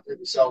almost they threw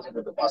themselves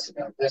into the bus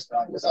about this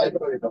time, because I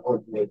put it the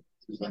whole way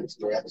to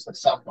story. I just like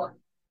someone.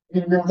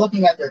 You're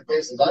looking at their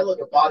faces. I look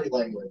at body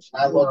language.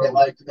 And I look at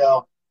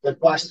the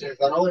questions.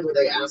 Not only were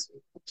they asking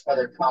each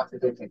other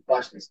contradicting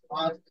questions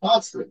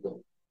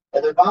constantly,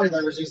 and their body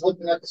language. He's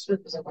looking at the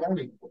script as like, I don't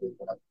even believe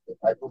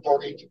that.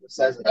 Before he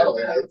says it,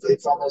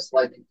 it's almost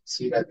like you can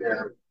see that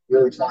they're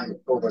really trying to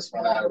pull this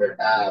one out of their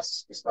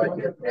ass despite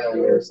their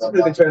failures. They're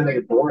trying to make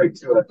it boring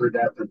too. I've heard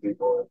that from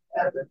people.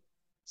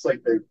 It's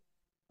like they.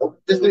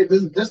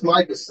 This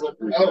mic is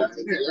slippery. Oh,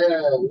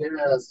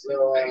 yeah.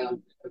 So.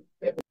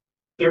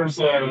 There's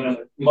a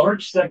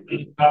large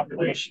segment of the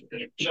population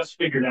that have just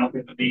figured out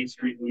that the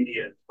mainstream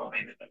media is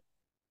behind it.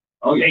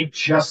 Oh, they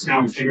just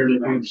now figured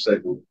it out.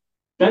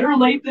 Better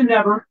late than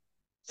never.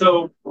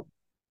 So,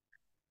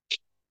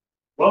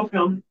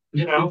 welcome.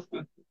 I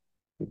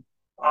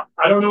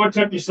don't know what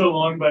took you so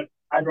long, but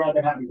I'd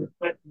rather have you.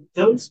 But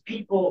those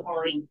people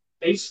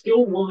they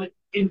still want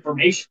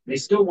information. They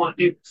still want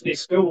news. They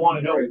still want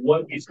to know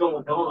what is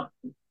going on.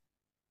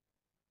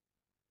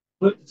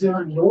 But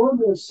their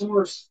normal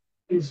source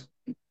is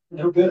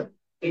no good.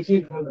 They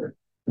can't go there.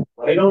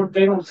 They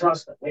don't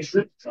trust it. They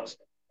shouldn't trust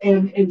it.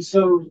 And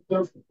so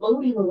they're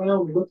floating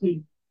around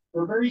looking.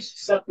 They're very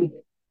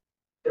susceptible.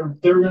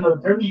 They're in a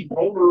very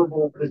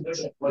vulnerable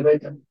position where they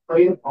can be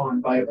preyed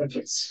upon by a bunch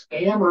of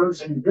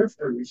scammers and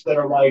grifters that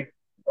are like,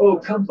 oh,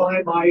 come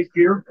buy my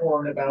fear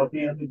porn about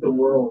the end of the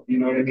world. You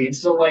know what I mean?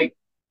 So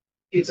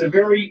it's a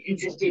very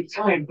interesting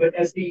time. But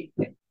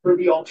for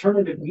the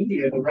alternative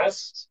media, the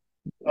rest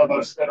of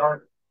us that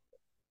aren't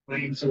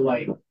playing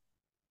to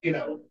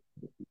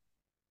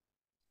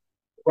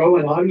grow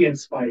an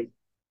audience by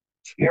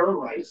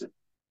terrorizing,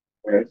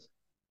 right?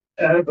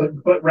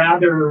 But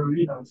rather,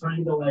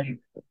 trying to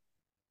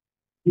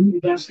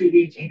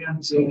investigate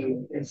and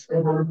to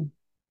inform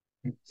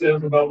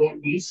them about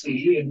what we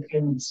see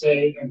and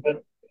say,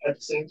 but at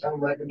the same time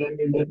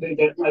recommending that they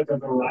get a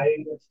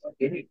variety of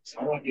things.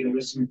 I want you to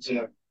listen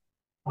to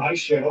my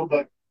show,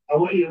 but I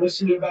want you to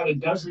listen to about a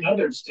dozen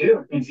others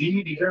too. If you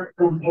need to hear it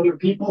from other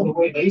people the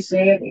way they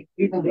say it,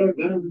 people know it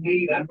better than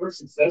me. That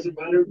person says it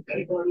better than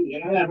anybody.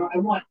 Yeah, I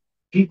want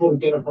people to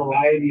get a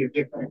variety of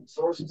different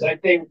sources. I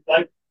think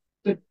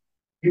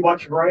you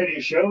watch a variety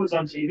of shows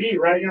on TV,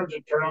 right? You don't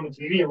just turn on the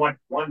TV and watch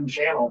one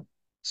channel.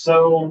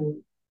 So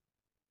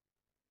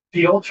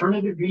the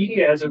alternative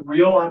media has a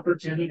real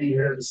opportunity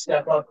here to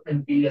step up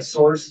and be a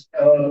source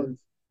of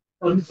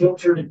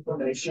unfiltered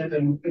information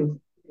and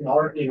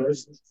our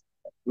ears.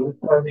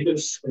 Are they going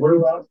to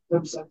screw up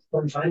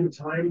from time to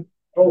time?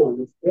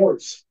 Oh, of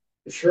course,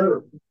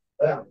 sure,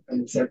 yeah,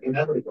 and it's like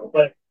inevitable.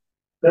 But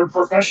they're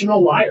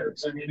professional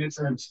liars. I mean, it's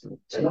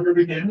never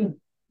beginning,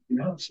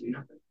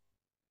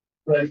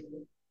 but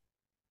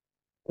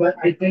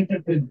I think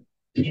that the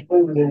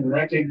people will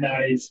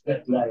recognize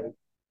that like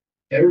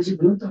there's a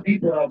group of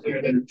people out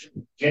there that are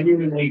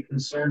genuinely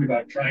concerned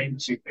about trying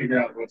to figure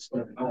out what's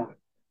going on,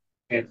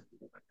 and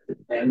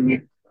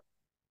we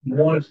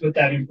want to put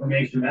that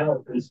information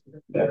out as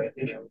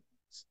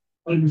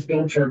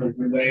unfiltered of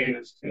the way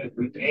as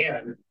we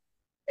can.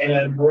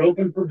 And we're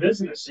open for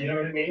business. You know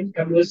what I mean?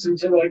 Come listen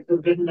to like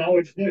Forbidden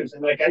Knowledge News.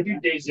 And like I do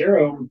Day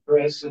Zero with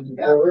Chris and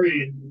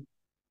Corey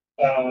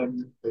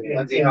and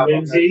Lindsay and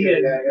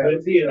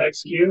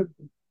XQ.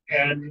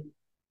 And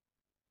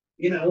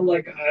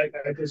like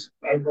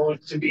I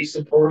want to be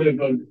supportive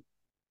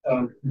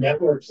of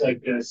networks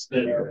like this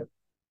that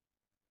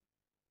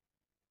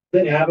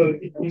have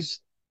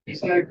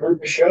he's got a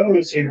group of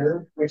shows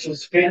here, which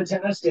is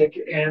fantastic,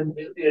 and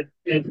it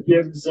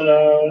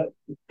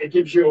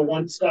gives you a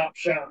one-stop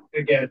shop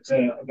to get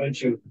a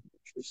bunch of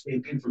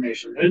interesting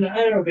information. And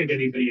I don't think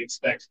anybody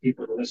expects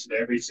people to listen to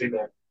every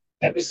single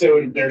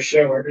episode of their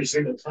show every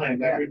single time.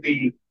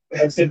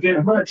 That's a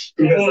bit much.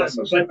 That's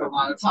a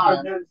lot of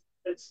time.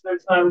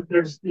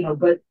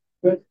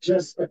 But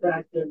just the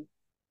fact that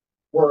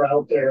we're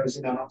out there as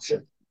an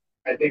option,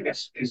 I think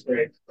is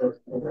great for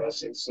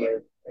us. And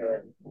so.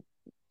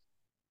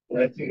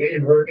 And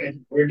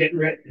we're getting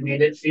ready. I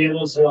mean, it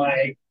feels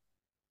like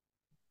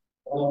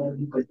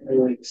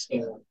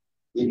still.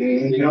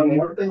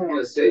 One thing I want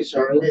to say,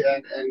 Charlotte,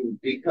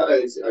 and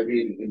because I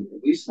mean,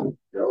 at least in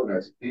Joe and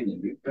I's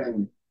opinion,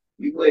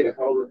 you've laid a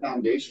hell of a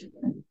foundation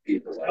for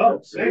people.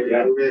 So I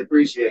really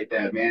appreciate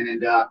that, man.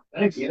 And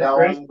thanks,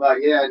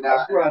 but yeah, and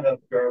I brought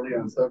up Charlie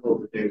on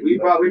several occasions. we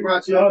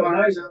brought you up on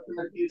nice. a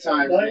few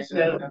times. Nice,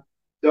 man.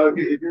 So if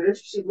you're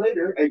interested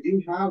later, I do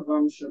have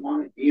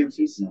shamanic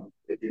DMT smoke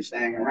if you're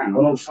staying around.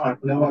 Oh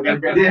fuck no!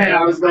 Yeah,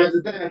 I was about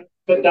to say.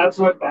 But that's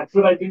what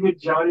I do with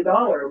Johnny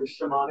Dollar with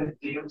shamanic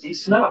DMT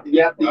snuff.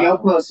 Yep, the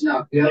Yelpo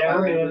snuff. Yep. Yeah,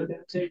 man.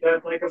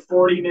 That's like a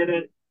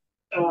 40-minute.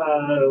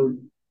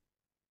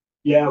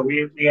 Yeah,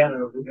 we had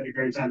a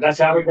great time. That's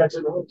how we got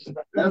to know.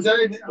 That's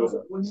it.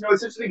 It's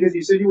interesting because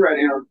you said you were at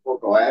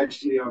Anarcho. I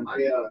actually I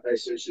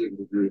associated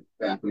with the group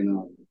back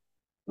in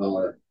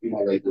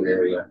Lakewood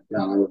area,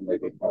 down in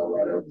Lakewood,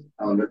 Colorado.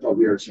 They're called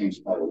We Are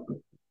Change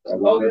Colorado. A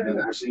lot of them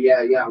actually,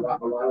 a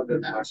lot of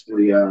them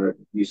actually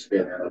used to be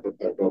there.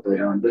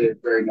 They're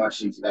very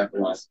much into that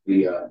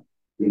philosophy.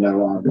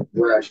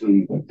 We're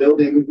actually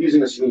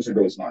using a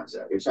solution-based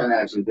mindset. We're trying to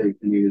actually bring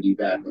community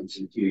back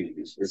into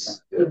communities.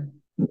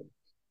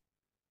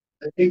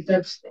 I think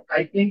that's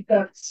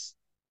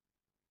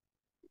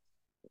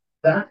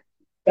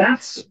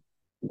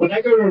when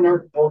I go to an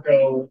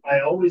Acapulco,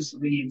 I always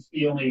leave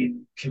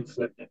feeling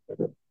conflicted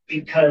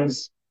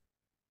because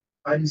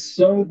I'm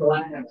so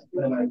glad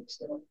that I was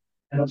there.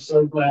 And I'm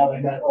so glad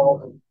I got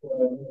all of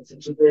it's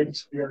such a great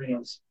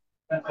experience.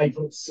 But I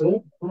get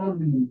so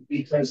bummed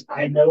because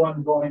I know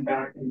I'm going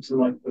back into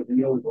like the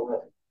real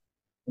world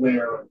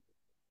where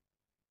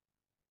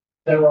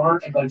there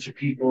aren't a bunch of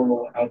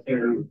people out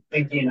there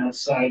thinking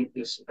outside of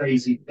this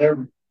crazy.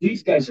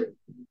 These guys are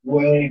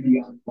way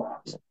beyond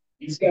box.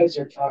 These guys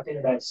are talking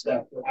about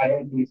stuff that I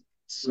don't even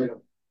consider.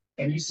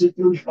 And you sit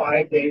through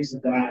 5 days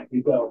of that,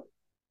 you go,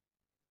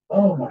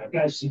 oh my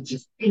gosh, it's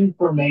just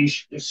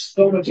information. There's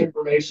so much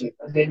information.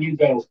 And then you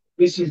go,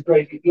 this is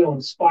great. You feel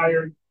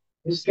inspired.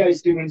 This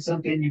guy's doing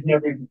something you've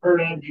never even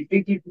heard of. You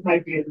think you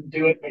might be able to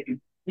do it, but you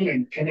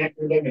connect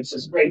with them. It's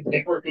this great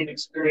networking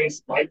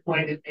experience,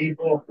 like-minded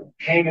people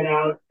hanging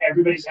out.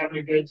 Everybody's having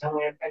a good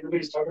time.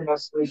 Everybody's talking about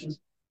solutions.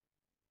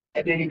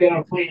 And then you get on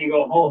a plane, you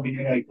go home, and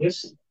you're like,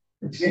 this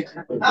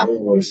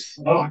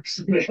sucks,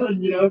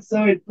 man.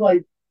 So it's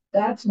like,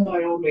 that's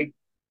my only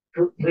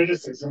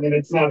criticism, and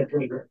it's not a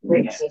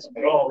criticism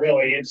at all,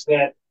 really. It's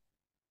that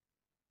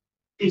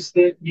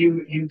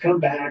you come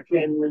back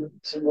and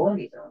some more,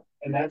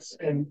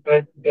 and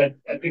but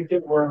I think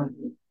that we're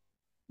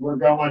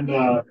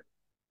going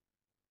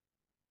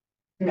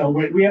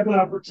we have an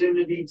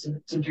opportunity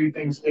to do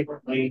things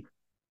differently,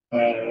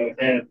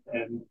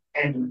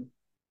 and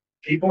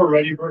people are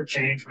ready for a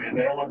change, man.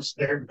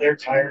 They're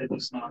tired of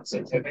this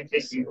nonsense. I think they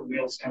see the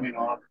wheels coming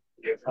off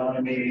the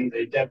economy.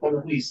 They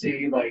definitely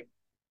see like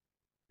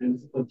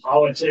the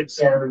politics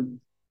are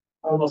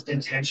almost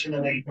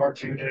intentionally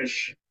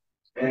cartoonish,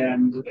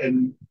 and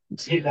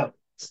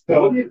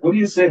So what do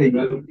you say to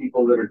young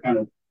people that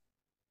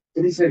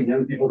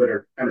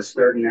are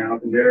starting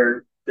out and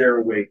they're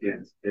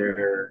awakened?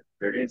 They're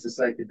into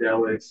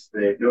psychedelics.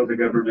 They know the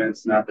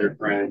government's not their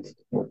friend.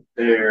 But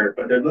they're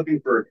looking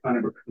for kind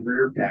of a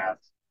career path,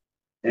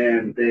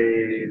 and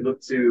they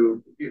look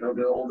to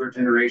the older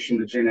generation,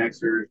 the Gen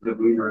Xers, the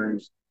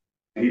Boomers,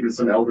 and even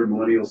some elder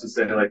millennials to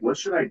say like, what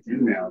should I do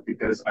now?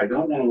 Because I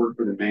don't want to work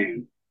for the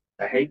man.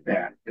 I hate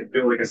that. I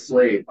feel like a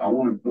slave. I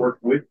want to work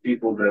with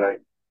people that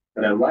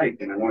I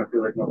like, and I want to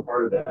feel like I'm a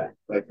part of that.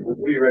 Like, what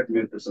do you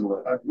recommend for some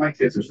of my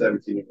kids are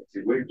 17 and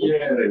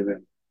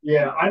 2.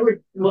 Yeah, I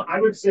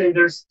would say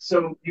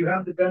so you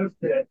have the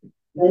benefit.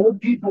 Old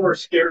people are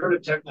scared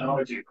of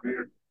technology.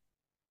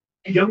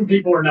 young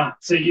people are not.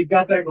 So you've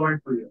got that going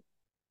for you.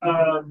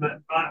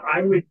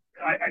 I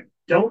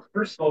don't,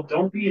 first of all,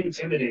 don't be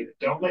intimidated.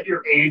 Don't let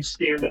your age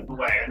stand in the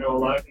way. I know a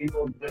lot of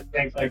people that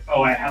think like,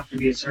 oh, I have to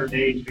be a certain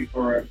age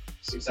before I'm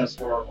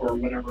successful or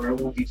whatever. I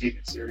won't be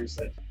taken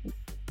seriously.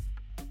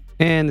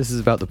 And this is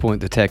about the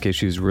point the tech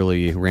issues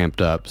really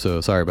ramped up,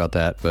 so sorry about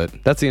that.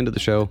 But that's the end of the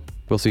show.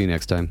 We'll see you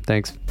next time.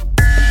 Thanks.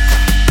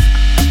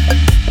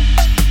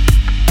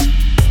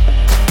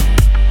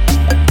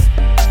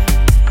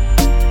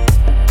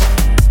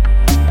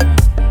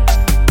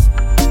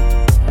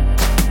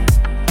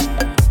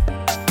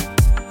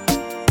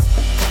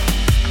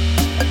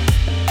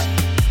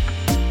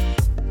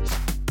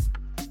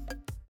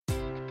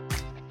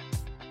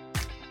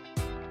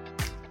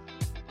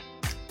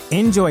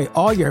 Enjoy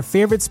all your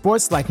favorite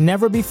sports like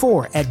never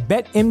before at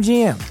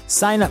BetMGM.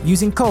 Sign up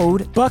using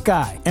code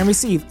Buckeye and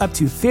receive up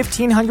to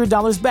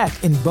 $1,500 back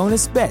in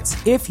bonus bets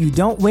if you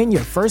don't win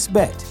your first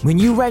bet. When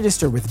you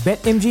register with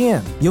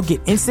BetMGM, you'll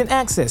get instant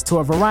access to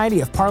a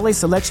variety of parlay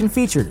selection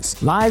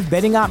features, live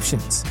betting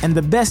options, and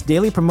the best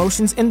daily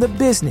promotions in the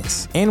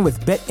business. And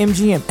with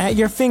BetMGM at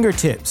your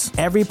fingertips,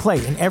 every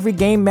play and every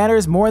game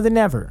matters more than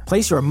ever.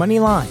 Place your money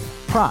line,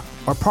 prop,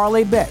 or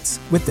parlay bets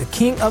with the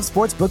king of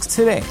sportsbooks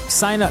today.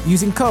 Sign up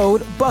using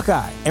code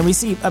Buckeye and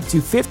receive up to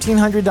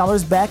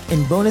 $1,500 back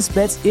in bonus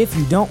bets if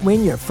you don't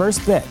win your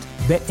first bet.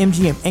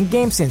 BetMGM and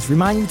GameSense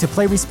remind you to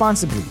play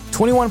responsibly.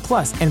 21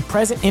 plus and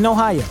present in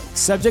Ohio,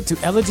 subject to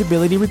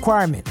eligibility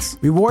requirements.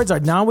 Rewards are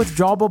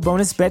non-withdrawable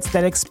bonus bets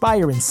that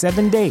expire in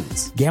 7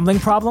 days. Gambling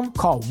problem?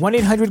 Call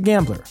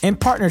 1-800-GAMBLER in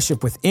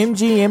partnership with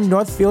MGM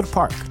Northfield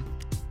Park.